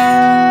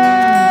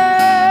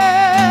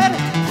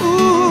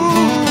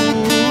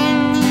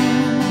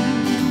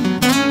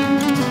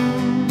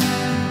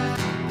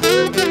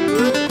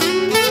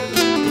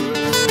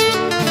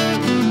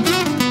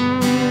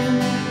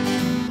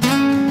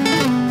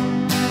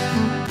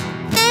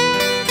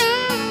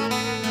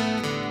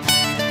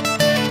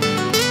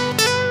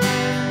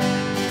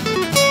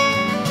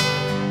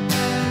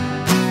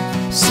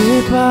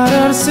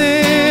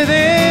 Separarse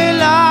de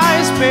la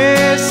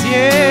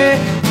especie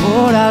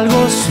por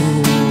algo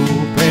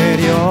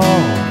superior.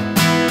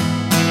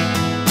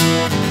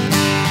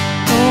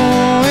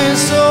 No es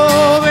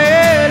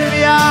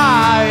soberbia,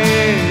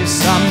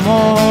 es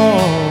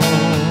amor.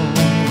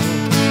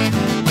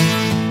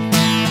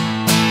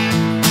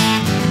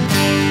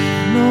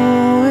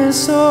 No es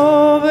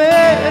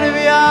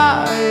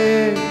soberbia,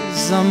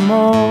 es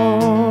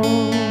amor.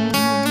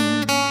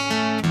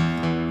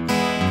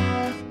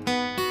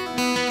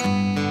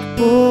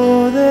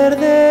 Poder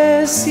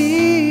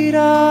decir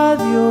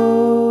adiós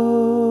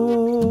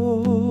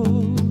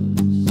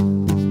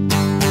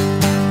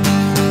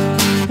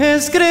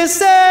es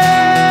crecer.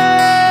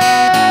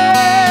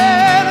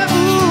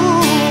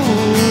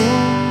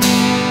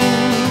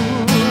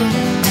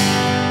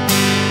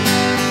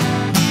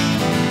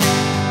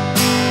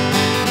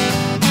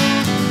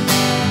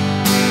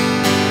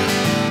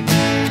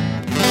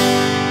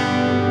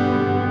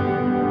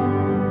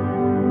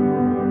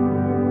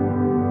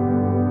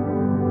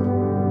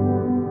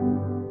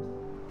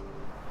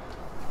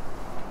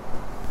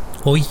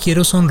 Hoy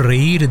quiero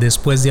sonreír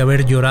después de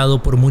haber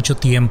llorado por mucho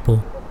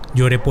tiempo.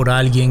 Lloré por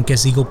alguien que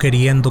sigo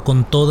queriendo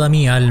con toda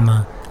mi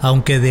alma,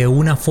 aunque de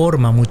una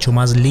forma mucho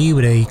más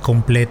libre y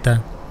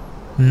completa.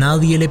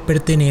 Nadie le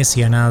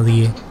pertenece a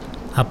nadie.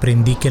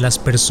 Aprendí que las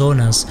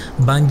personas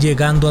van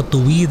llegando a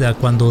tu vida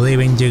cuando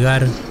deben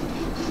llegar.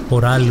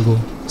 Por algo,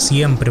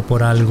 siempre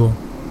por algo.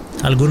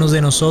 Algunos de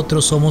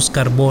nosotros somos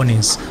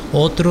carbones,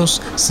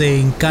 otros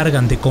se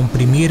encargan de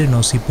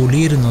comprimirnos y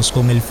pulirnos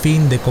con el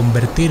fin de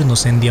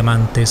convertirnos en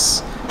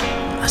diamantes.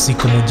 Así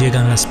como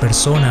llegan las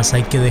personas,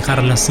 hay que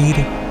dejarlas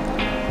ir,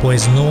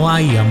 pues no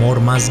hay amor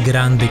más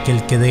grande que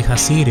el que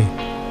dejas ir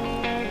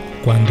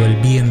cuando el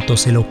viento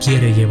se lo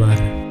quiere llevar.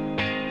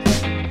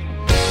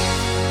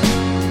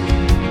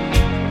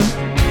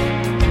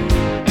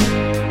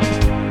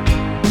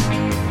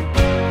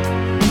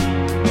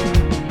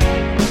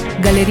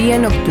 Galería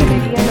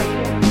Nocturna.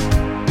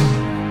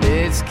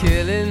 It's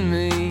killing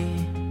me.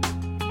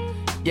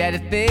 Yeah, the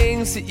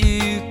things that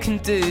you can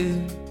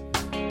do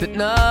that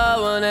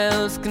no one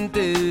else can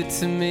do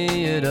to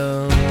me at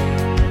all.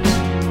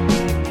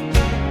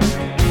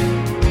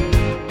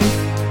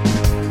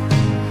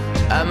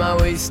 Am I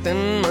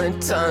wasting my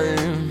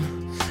time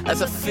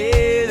as I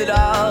fear that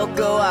I'll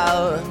go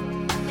out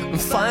and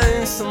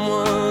find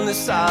someone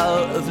that's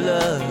out of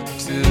luck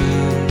too?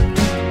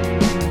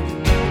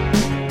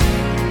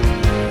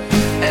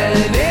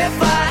 And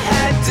if I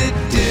had to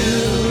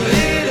do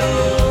it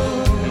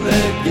all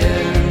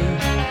again,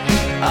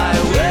 I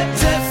would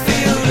to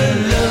feel the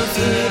love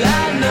that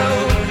I know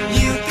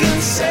you can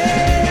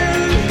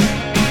send.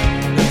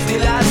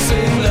 Did I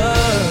sing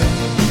love?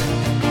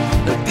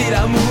 Or did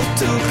I move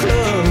too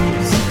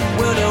close?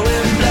 Will the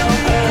wind blow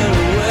her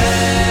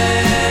away?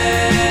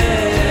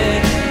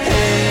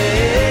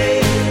 Hey,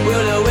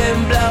 will the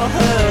wind blow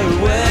her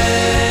away?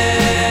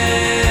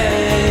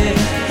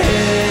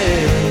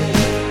 Hey.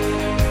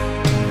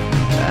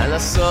 And I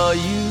saw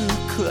you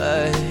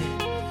cry,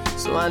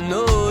 so I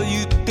know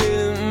you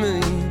didn't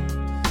mean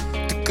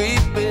to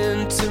creep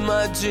into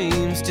my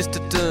dreams just to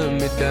turn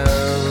me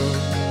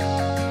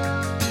down.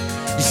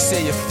 You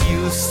say you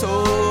feel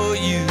so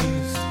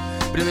used,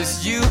 but it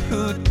was you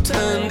who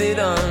turned it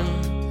on,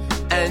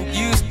 and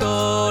used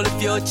all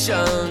of your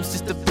charms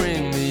just to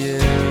bring me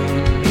in.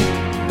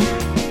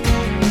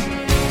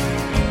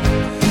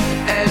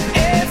 And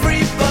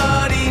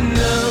everybody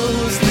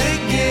knows the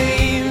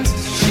games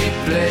she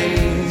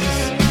plays,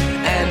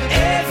 and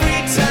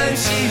every time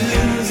she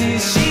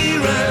loses she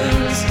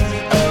runs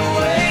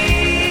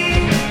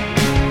away.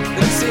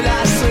 Until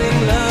I swing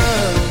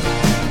low,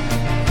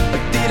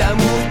 or did I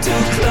move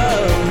too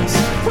close?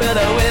 Will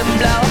the wind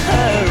blow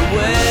her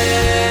away?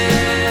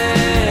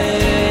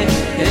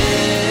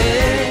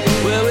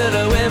 Will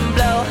the wind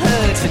blow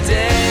her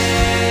today?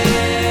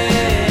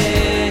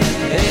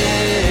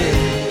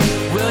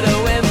 Will the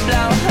wind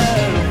blow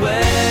her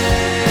away?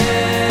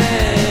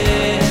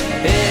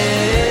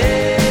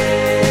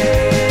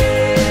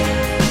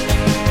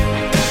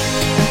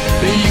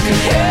 But you can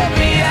help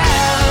me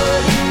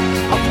out.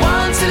 I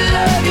want to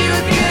love you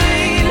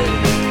again.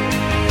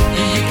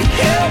 You can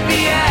help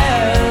me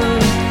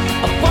out.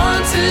 I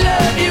want to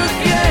love you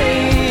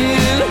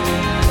again.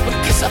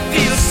 Because I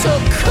feel so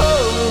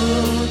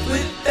cold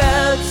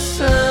without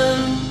sun.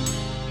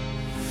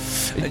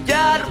 And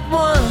you're the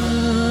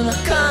one I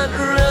can't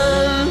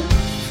run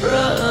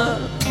from.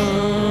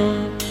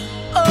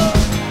 Oh,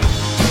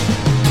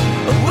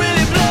 will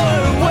it blow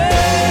her away?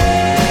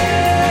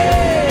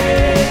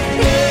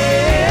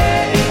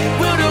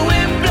 Will the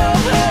wind blow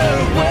her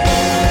away?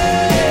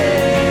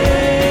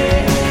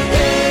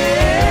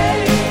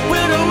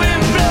 Will the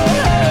wind blow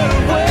her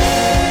away?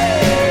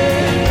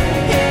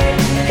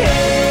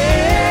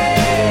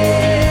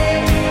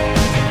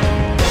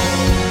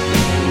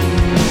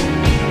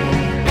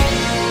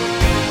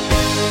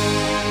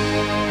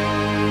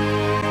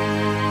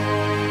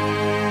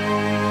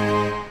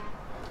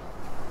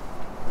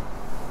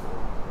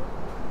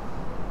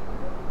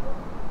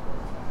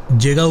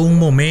 Llega un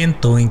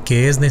momento en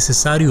que es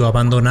necesario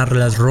abandonar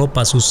las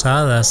ropas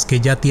usadas que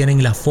ya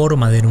tienen la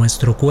forma de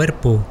nuestro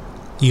cuerpo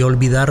y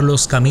olvidar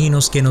los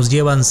caminos que nos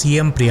llevan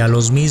siempre a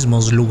los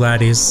mismos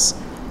lugares.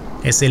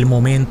 Es el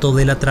momento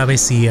de la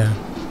travesía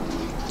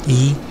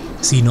y,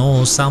 si no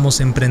osamos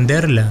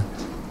emprenderla,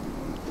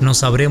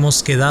 nos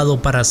habremos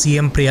quedado para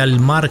siempre al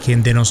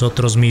margen de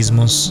nosotros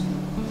mismos.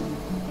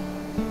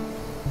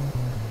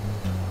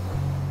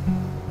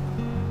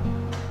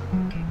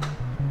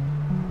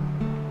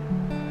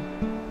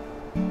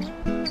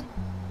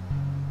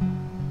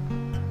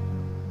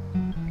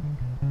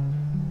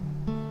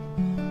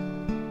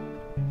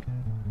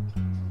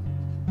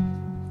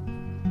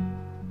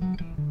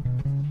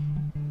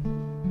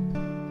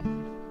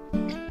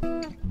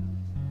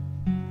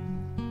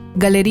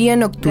 Galería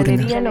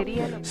Nocturna.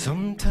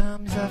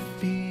 Sometimes I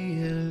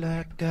feel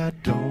like I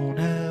don't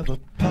have a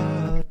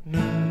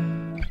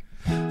partner.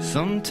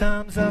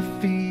 Sometimes I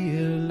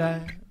feel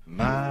like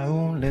my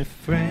only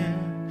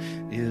friend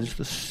is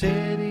the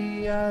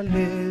city I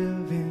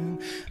live in,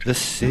 the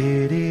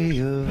city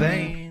of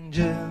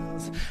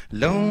angels.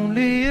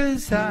 Lonely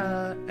as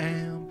I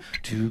am,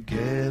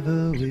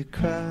 together we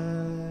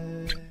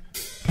cry.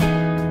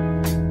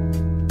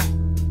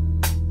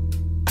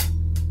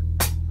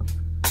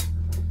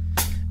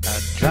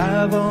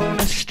 Drive on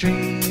the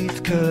streets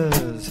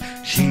 'cause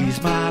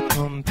she's my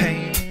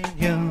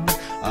companion.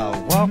 I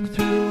walk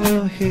through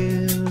the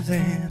hills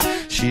and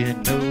she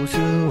knows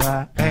who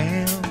I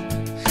am.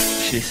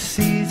 She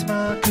sees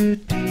my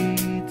good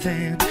deeds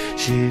and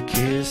she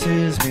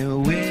kisses me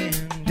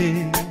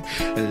windy.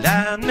 Well,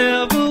 I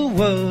never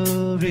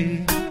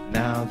worry,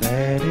 now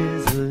that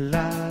is a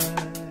lie.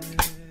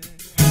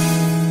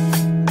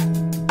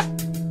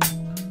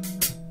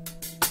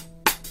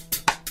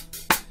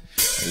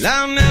 Well,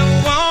 I never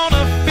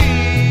wanna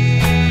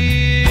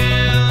feel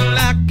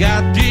like I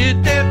did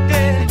that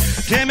day.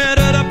 Take me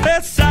to the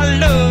place I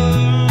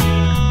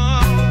love,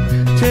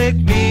 take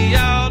me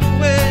all the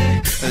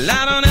way. Well,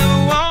 I don't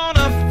ever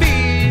wanna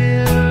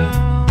feel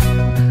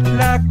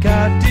like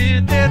I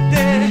did that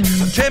day.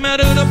 Take me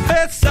to the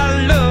place I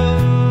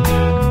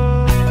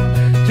love,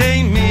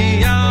 take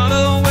me all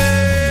the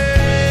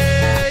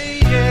way.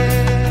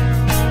 Yeah,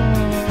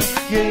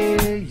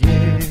 yeah,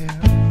 yeah.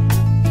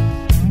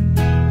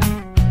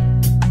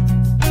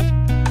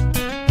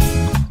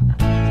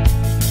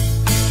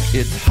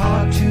 It's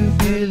hard to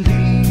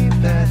believe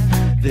that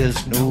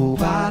there's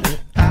nobody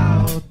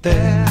out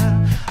there.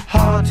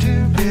 Hard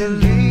to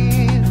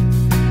believe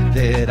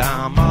that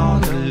I'm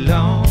all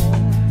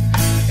alone.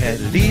 At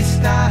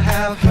least I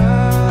have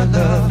her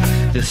love.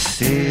 The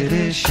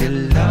city, she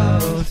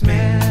loves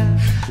me.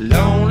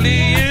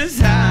 Lonely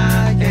as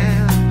I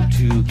am,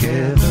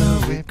 together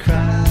we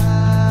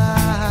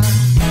cry.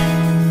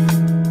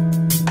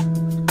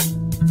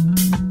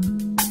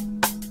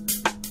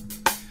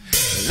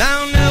 Well, I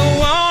never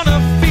wanna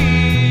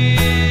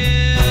feel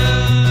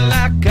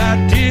like I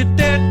did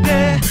that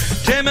day.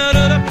 Take me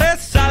to the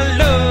place I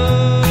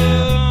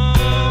love,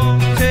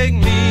 take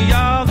me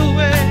all the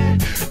way.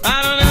 I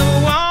don't ever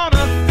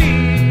wanna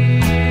feel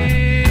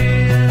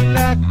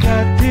like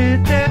I did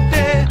that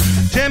day.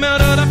 Take me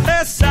to the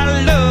place I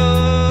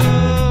love,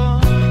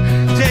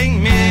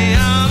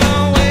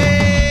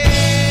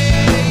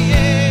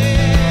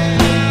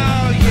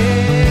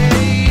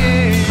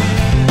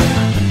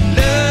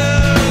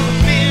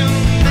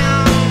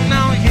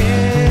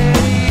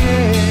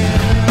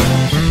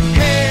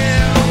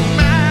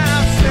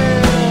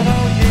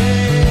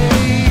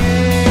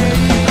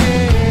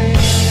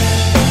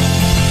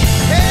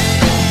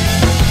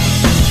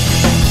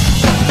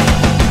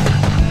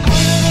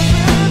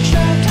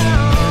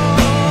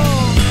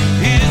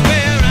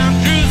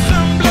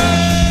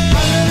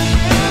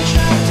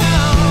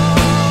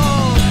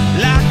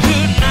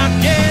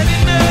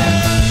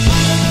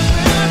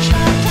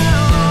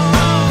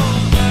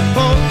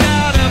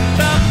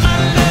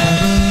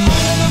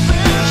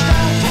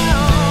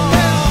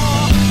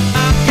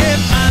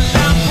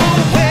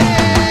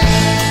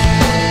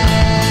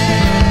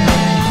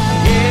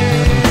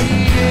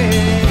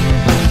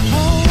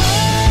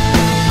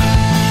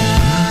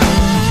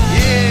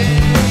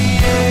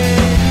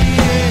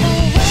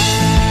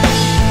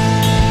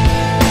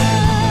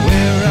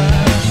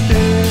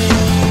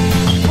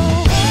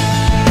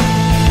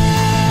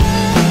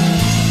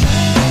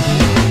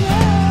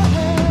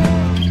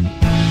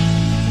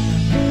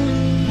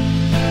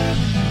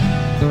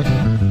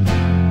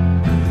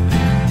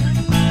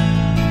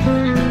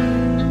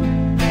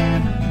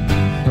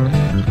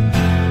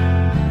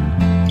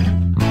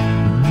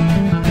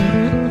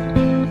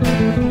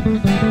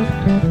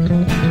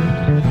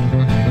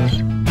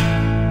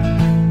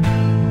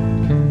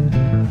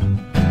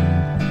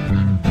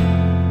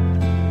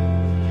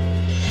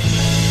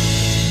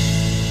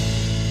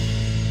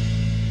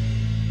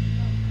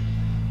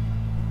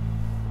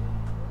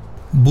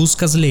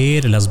 Buscas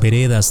leer las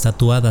veredas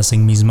tatuadas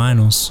en mis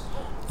manos,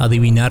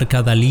 adivinar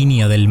cada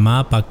línea del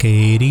mapa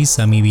que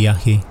eriza mi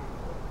viaje.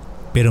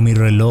 Pero mi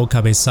reloj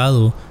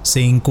avesado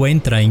se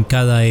encuentra en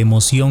cada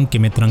emoción que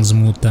me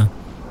transmuta.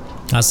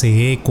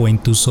 Hace eco en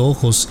tus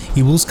ojos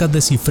y buscas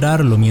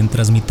descifrarlo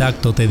mientras mi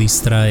tacto te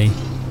distrae.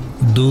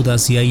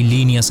 Dudas si hay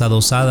líneas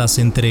adosadas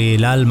entre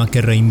el alma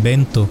que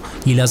reinvento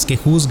y las que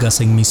juzgas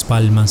en mis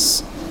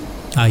palmas.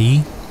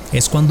 Ahí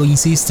es cuando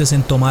insistes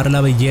en tomar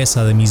la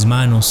belleza de mis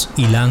manos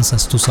y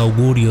lanzas tus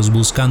augurios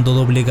buscando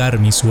doblegar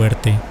mi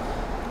suerte.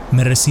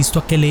 Me resisto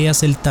a que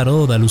leas el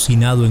tarot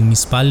alucinado en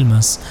mis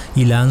palmas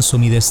y lanzo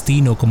mi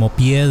destino como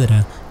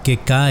piedra que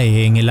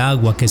cae en el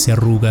agua que se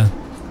arruga.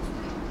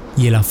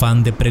 Y el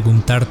afán de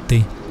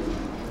preguntarte,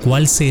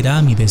 ¿cuál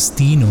será mi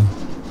destino?,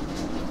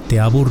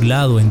 te ha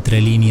burlado entre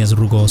líneas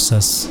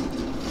rugosas.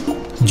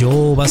 Yo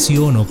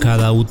ovaciono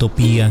cada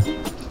utopía,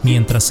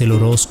 mientras el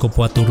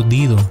horóscopo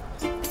aturdido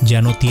ya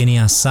no tiene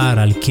azar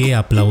al que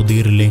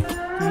aplaudirle.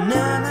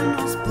 Nada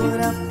nos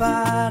podrá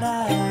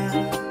parar.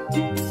 Y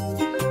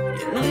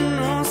en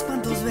unos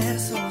cuantos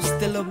versos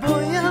te lo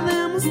voy a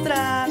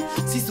demostrar.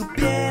 Si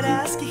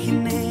supieras que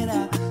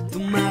genera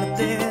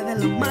tomarte de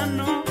la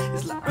mano,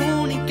 es la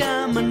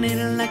única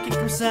manera en la que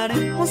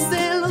cruzaremos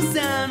el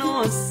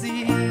océano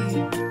así.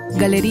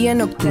 Galería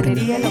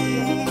Nocturna.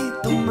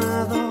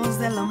 Tomados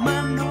de la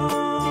mano.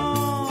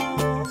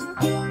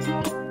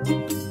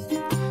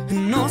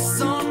 No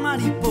son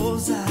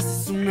mariposas,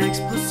 es una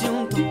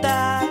explosión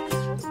total.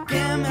 Lo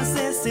que me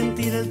hace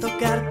sentir el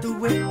tocar tu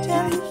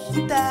huella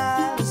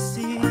digital,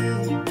 sí.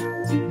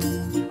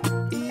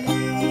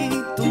 Y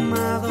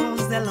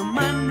tomados de la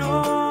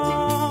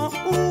mano.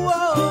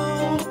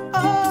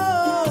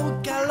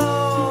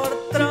 Calor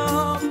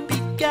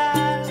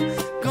tropical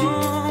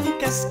con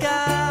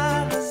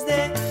cascadas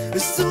de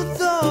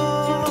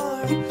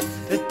sudor.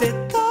 Te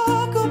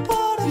toco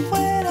por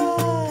afuera,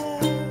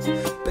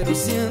 pero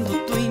siento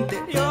tu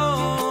interior.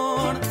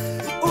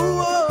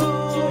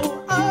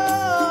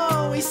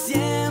 Y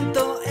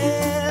siento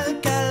el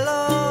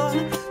calor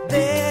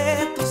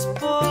de tus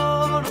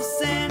poros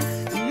en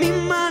mi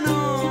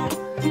mano.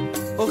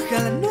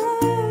 Ojalá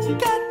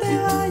nunca te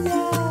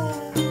vayas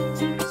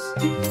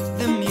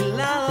de mi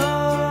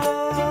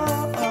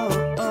lado.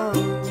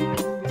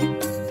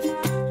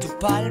 Tu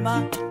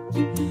palma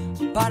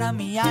para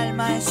mi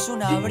alma es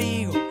un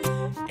abrigo.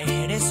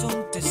 Eres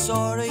un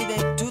tesoro y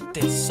de tu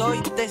te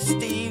soy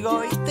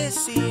testigo y te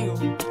sigo.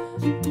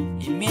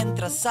 Y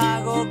mientras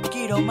hago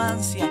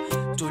quiromancia,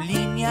 tu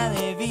línea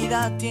de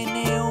vida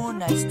tiene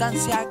una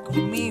estancia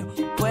conmigo.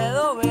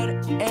 Puedo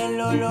ver el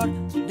olor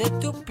de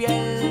tu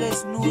piel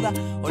desnuda,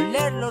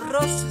 oler los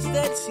roces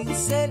del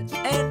cincel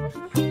en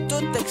tu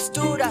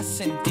textura,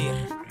 sentir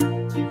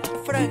la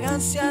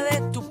fragancia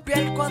de tu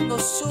piel cuando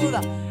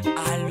suda.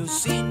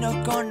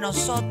 Alucino con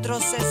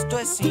nosotros, esto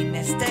es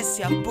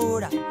sinestesia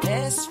pura.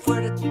 Es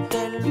fuerte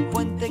el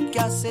puente que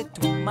hace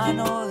tu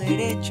mano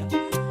derecha.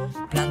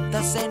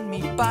 Plantas en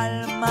mi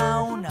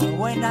palma una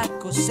buena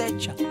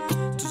cosecha.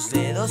 Tus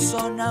dedos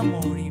son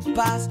amor y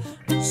paz.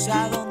 No sé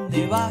a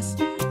dónde vas,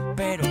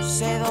 pero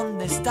sé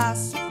dónde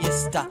estás. Y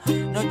esta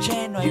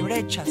noche no hay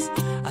brechas.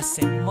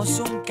 Hacemos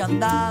un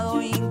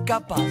candado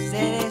incapaz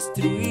de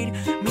destruir.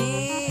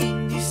 Mi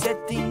índice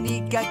te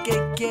indica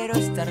que quiero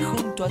estar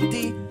junto a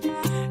ti.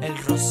 El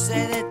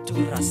roce de tu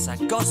raza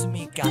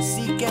cósmica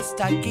sí que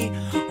está aquí.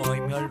 Hoy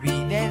me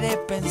olvidé de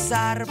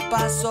pensar,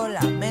 pa'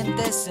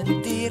 solamente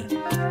sentir.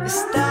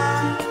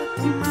 Estar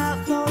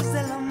tomados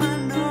de la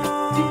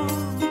mano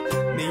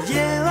me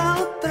lleva a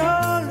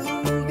otro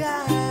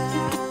lugar.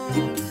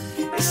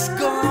 Es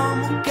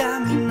como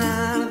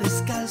caminar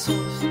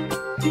descalzos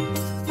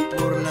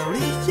por la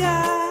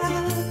orilla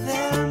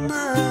del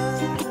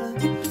mar.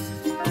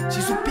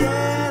 Si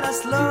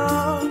supieras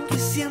lo que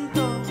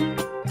siento,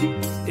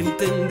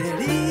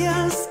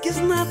 entenderías que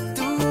es natural.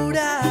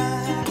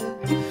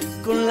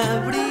 Con la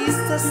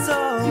brisa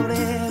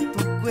sobre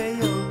tu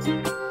cuello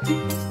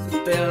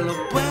te lo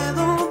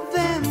puedo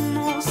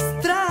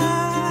demostrar.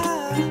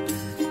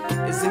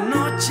 Es de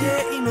noche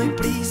y no hay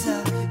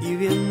prisa, y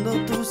viendo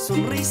tu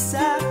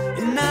sonrisa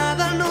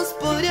nada nos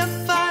podría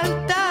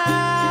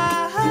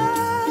faltar.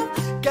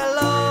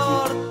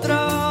 Calor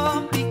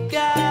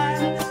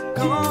tropical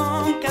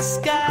con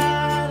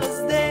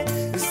cascadas de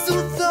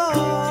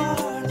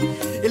sudor.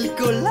 El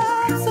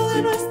colapso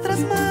de nuestras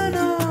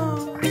manos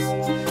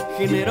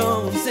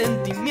generó un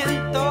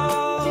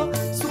sentimiento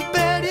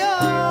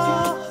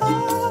superior.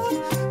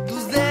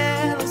 Tus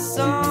dedos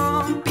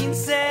son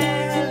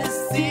pinceles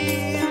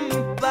y mi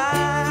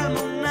palma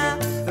una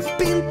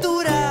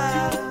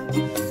pintura.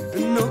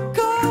 No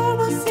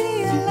conocí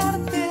el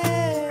arte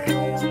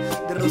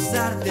de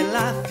rozarte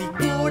la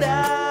figura.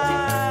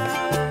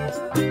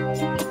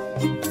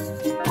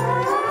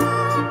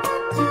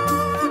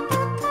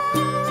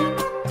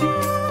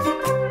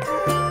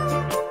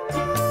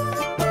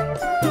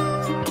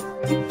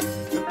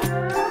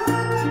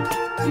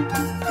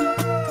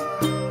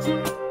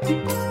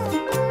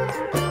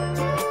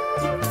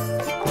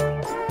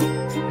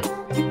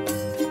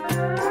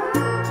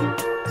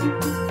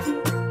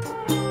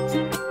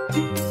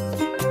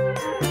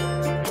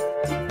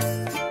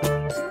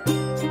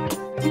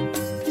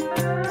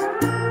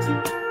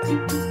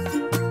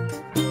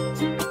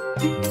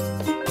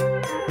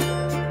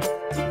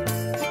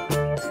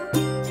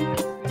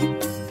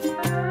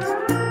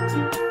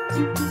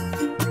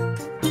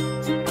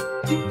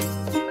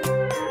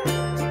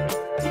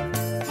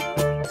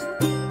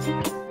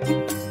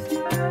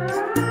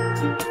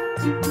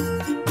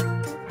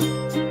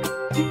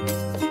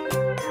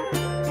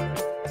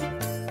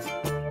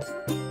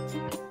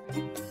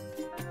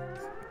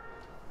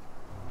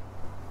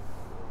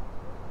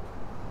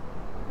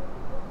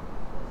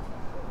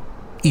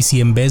 ¿Y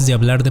si en vez de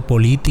hablar de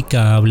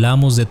política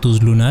hablamos de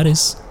tus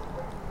lunares?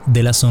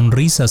 De las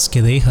sonrisas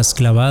que dejas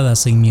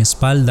clavadas en mi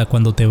espalda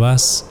cuando te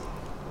vas.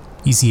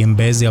 ¿Y si en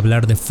vez de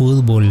hablar de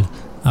fútbol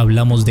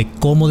hablamos de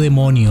cómo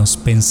demonios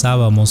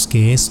pensábamos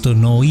que esto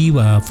no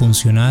iba a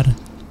funcionar?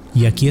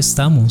 Y aquí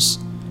estamos,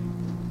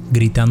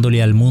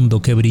 gritándole al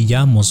mundo que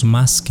brillamos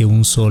más que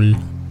un sol.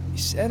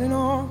 Setting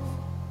off,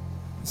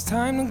 it's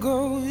time to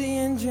go, the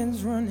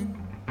engine's running.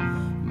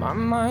 My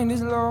mind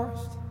is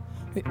lost.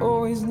 We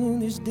always knew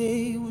this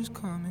day was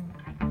coming.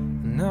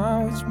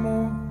 Now it's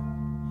more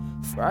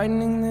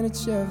frightening than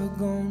it's ever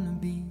gonna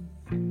be.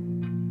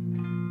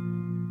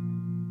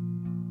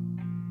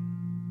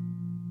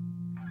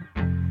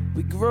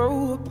 We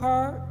grow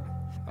apart.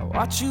 I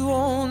watch you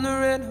on the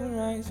red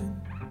horizon.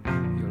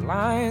 Your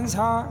lion's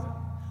heart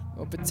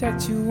will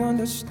protect you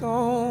under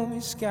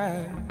stormy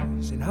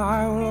skies. And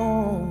I will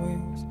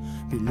always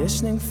be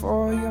listening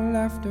for your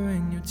laughter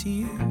and your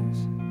tears.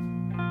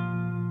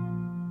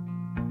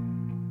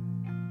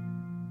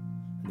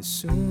 As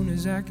soon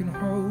as I can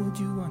hold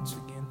you once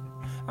again,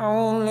 I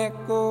won't let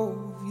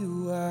go of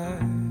you, I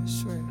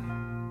swear.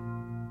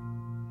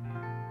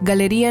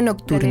 Galería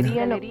Nocturna.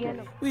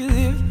 We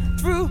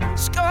lived through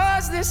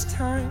scars this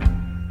time,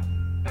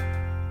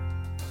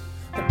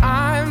 but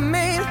I've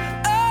made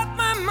up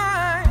my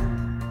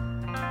mind.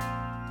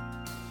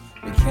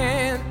 We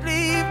can't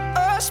leave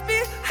us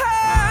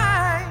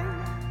behind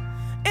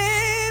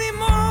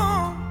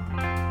anymore.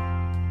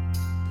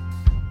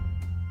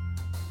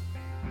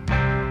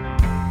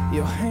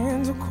 Your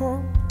hands are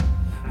cold,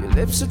 your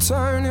lips are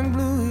turning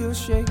blue, you're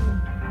shaking.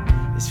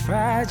 This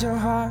fragile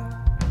heart,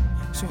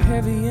 so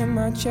heavy in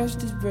my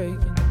chest is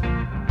breaking.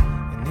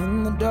 And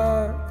in the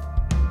dark,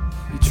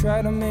 you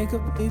try to make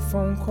a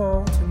phone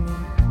call to me.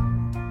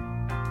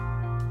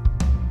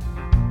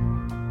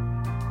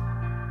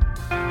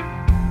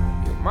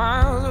 You're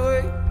miles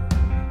away,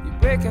 you're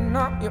breaking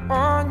up, you're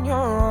on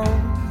your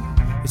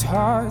own. It's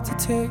hard to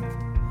take,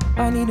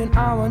 I need an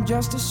hour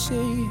just to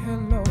say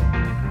hello.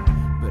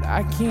 But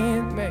I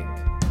can't make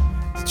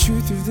the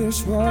truth of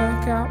this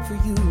work out for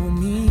you and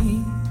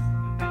me.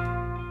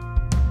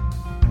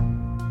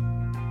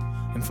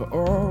 And for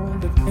all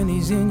the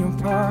pennies in your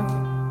pocket,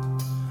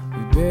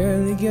 we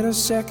barely get a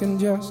second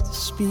just to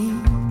speak.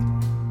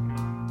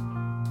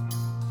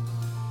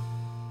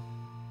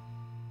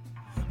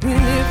 We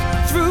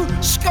lived through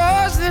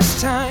scars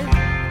this time,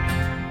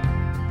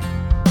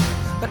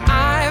 but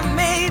I've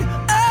made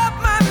up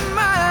my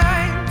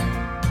mind.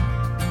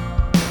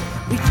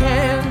 We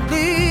can't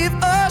leave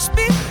us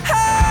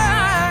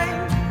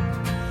behind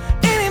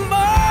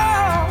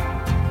anymore.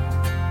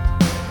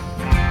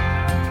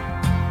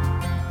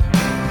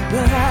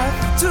 We'll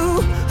have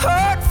to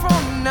hurt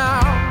from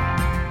now,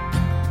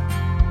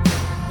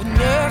 but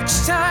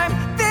next time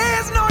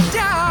there's no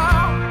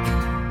doubt,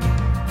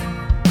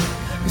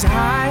 'cause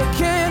I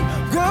can't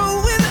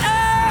go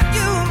without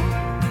you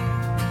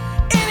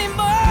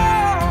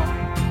anymore.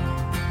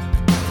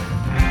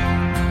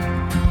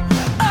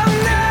 Oh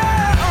no.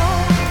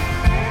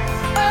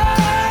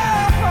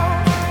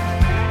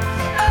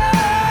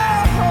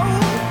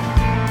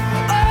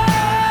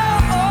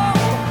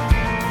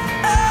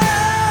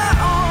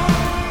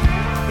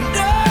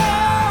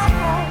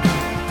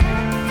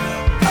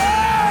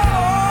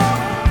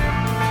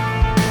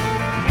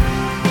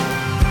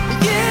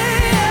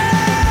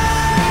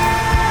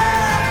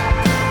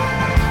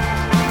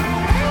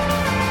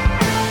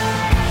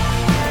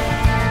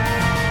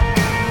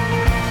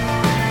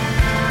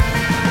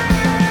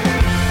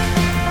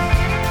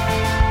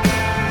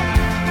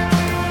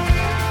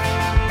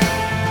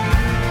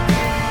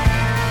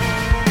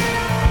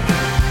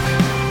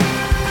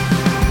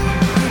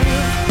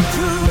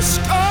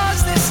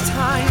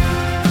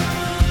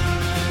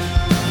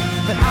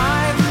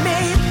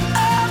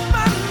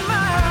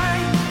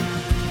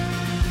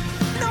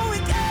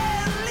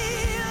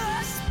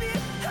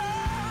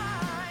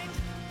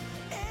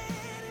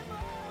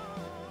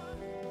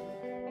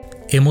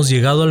 Hemos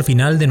llegado al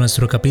final de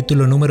nuestro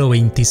capítulo número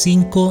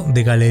 25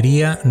 de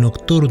Galería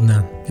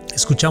Nocturna.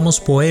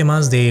 Escuchamos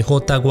poemas de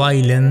J.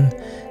 Wayland,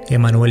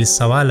 Emanuel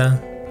Zavala,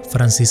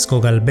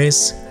 Francisco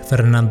Galvez,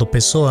 Fernando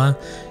Pessoa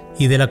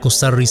y de la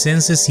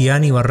costarricense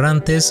Ciani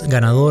Barrantes,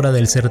 ganadora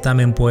del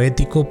certamen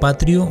poético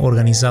Patrio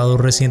organizado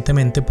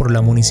recientemente por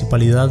la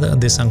Municipalidad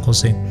de San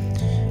José.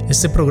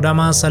 Este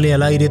programa sale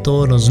al aire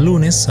todos los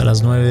lunes a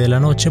las 9 de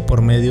la noche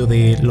por medio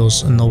de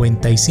los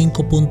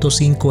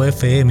 95.5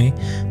 FM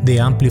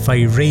de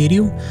Amplify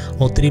Radio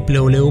o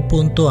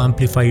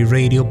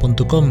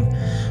www.amplifyradio.com,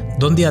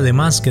 donde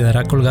además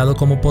quedará colgado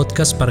como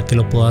podcast para que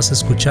lo puedas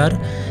escuchar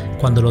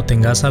cuando lo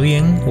tengas a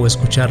bien o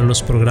escuchar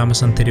los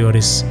programas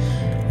anteriores.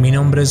 Mi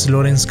nombre es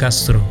Lorenz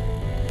Castro.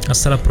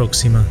 Hasta la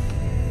próxima.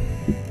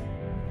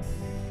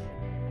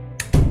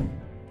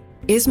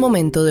 Es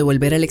momento de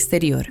volver al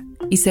exterior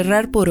y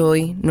cerrar por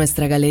hoy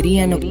nuestra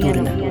galería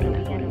nocturna.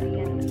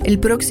 El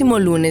próximo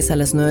lunes a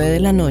las 9 de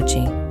la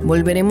noche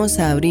volveremos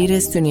a abrir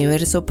este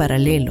universo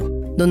paralelo,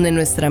 donde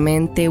nuestra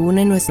mente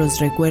une nuestros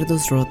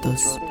recuerdos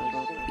rotos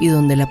y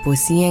donde la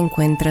poesía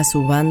encuentra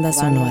su banda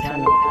sonora.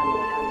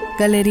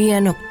 Galería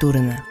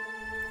nocturna,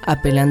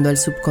 apelando al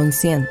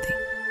subconsciente,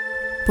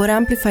 por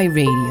Amplify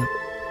Radio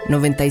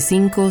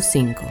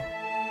 95.5.